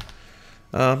hard.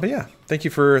 But yeah, thank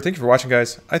you for watching,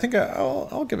 guys. I think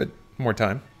I'll give it more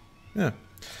time. Yeah,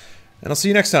 and I'll see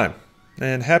you next time.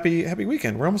 And happy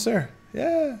weekend. We're almost there.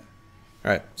 Yeah.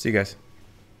 All right. See you guys.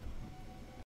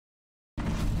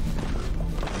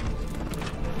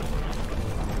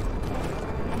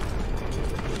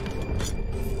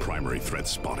 Primary threat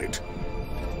spotted.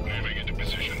 Moving into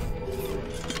position.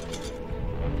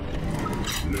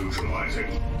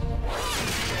 Neutralizing.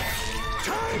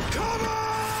 Take cover!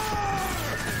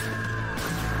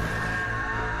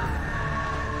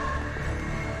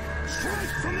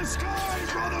 Strike from the sky,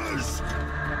 brothers!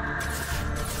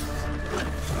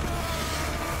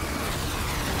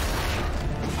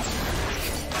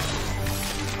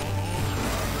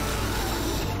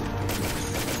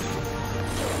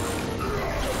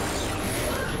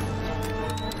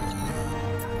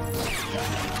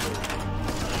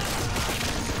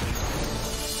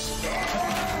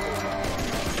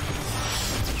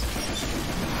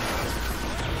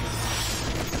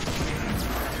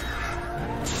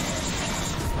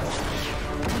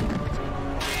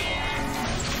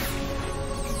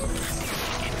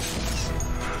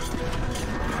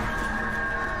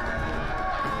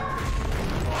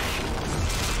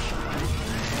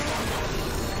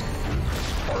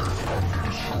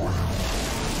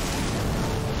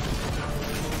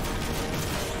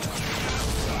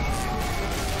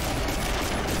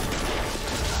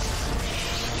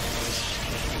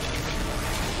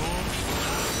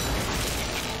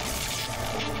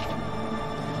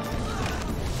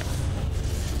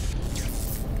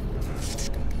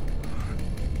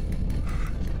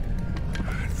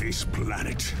 This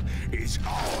planet is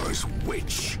ours,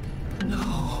 witch.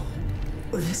 No,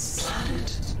 this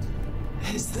planet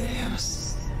is theirs.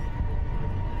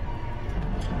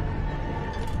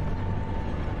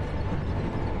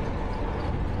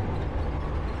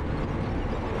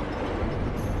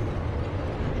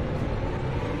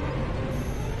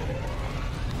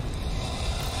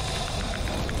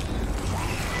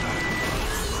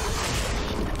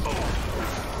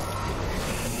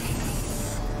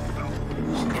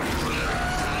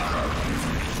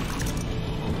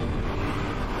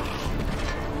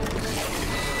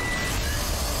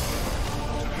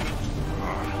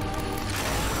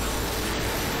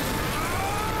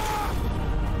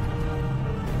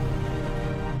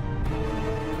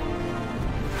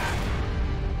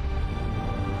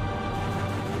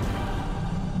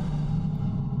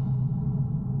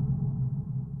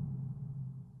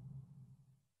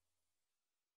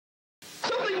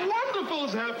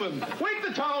 Happened. Wake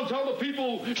the town, tell the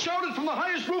people, shout it from the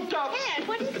highest rooftop. Dad,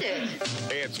 what is it?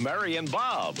 It's Mary and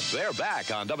Bob. They're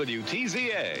back on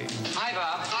WTZA. Hi,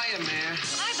 Bob. Hiya, Mayor.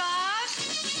 Hi, Bob.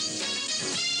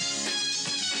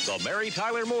 The Mary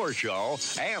Tyler Moore Show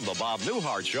and the Bob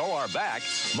Newhart Show are back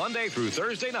Monday through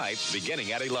Thursday nights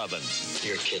beginning at 11.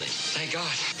 You're kidding. Thank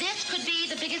God. This could be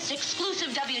the biggest exclusive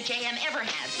WJM ever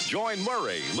had. Join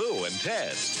Murray, Lou, and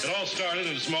Ted. It all started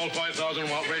at a small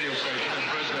 5,000-watt radio station in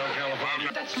Fresno,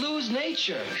 California. That's Lou's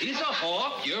nature. He's a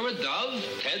hawk, you're a dove,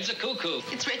 Ted's a cuckoo.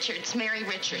 It's Richards, Mary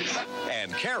Richards.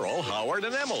 And Carol, Howard,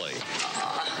 and Emily.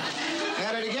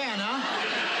 At it again, huh?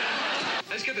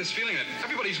 I just get this feeling that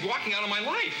everybody's walking out of my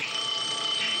life.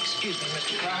 Excuse me,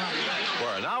 Mr. Crown.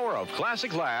 For an hour of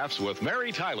classic laughs with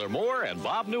Mary Tyler Moore and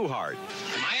Bob Newhart.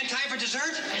 Am I in time for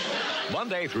dessert?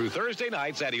 Monday through Thursday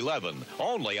nights at 11,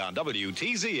 only on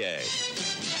WTZA.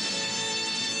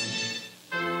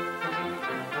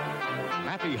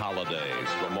 Happy holidays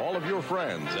from all of your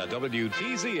friends at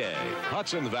WTZA,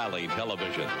 Hudson Valley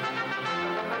Television.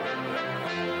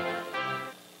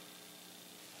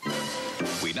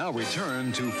 We now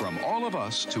return to From All of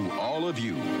Us to All of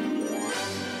You.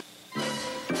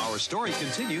 Our story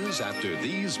continues after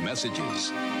these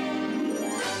messages.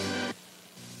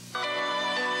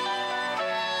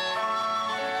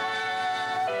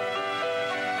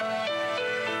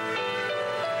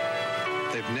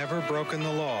 They've never broken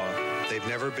the law. They've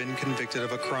never been convicted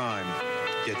of a crime.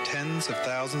 Yet tens of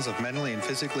thousands of mentally and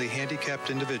physically handicapped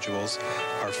individuals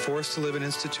are forced to live in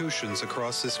institutions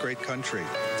across this great country.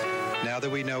 Now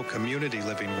that we know community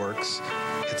living works,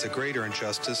 it's a greater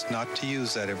injustice not to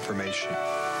use that information.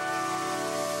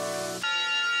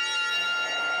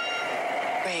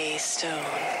 Ray Stone.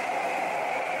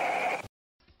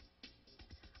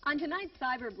 On tonight's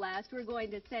Cyber Blast, we're going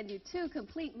to send you 2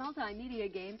 complete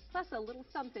multimedia games plus a little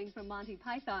something from Monty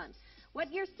Python.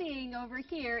 What you're seeing over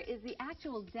here is the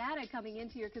actual data coming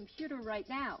into your computer right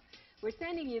now. We're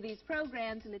sending you these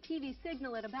programs and the TV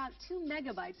signal at about 2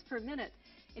 megabytes per minute.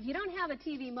 If you don't have a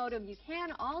TV modem, you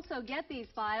can also get these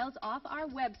files off our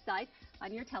website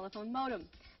on your telephone modem.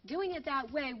 Doing it that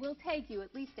way will take you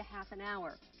at least a half an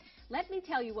hour. Let me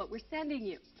tell you what we're sending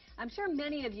you. I'm sure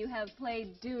many of you have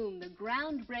played Doom, the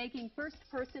groundbreaking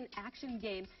first-person action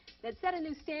game that set a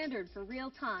new standard for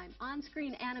real-time,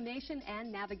 on-screen animation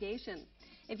and navigation.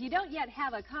 If you don't yet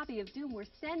have a copy of Doom, we're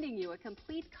sending you a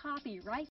complete copy right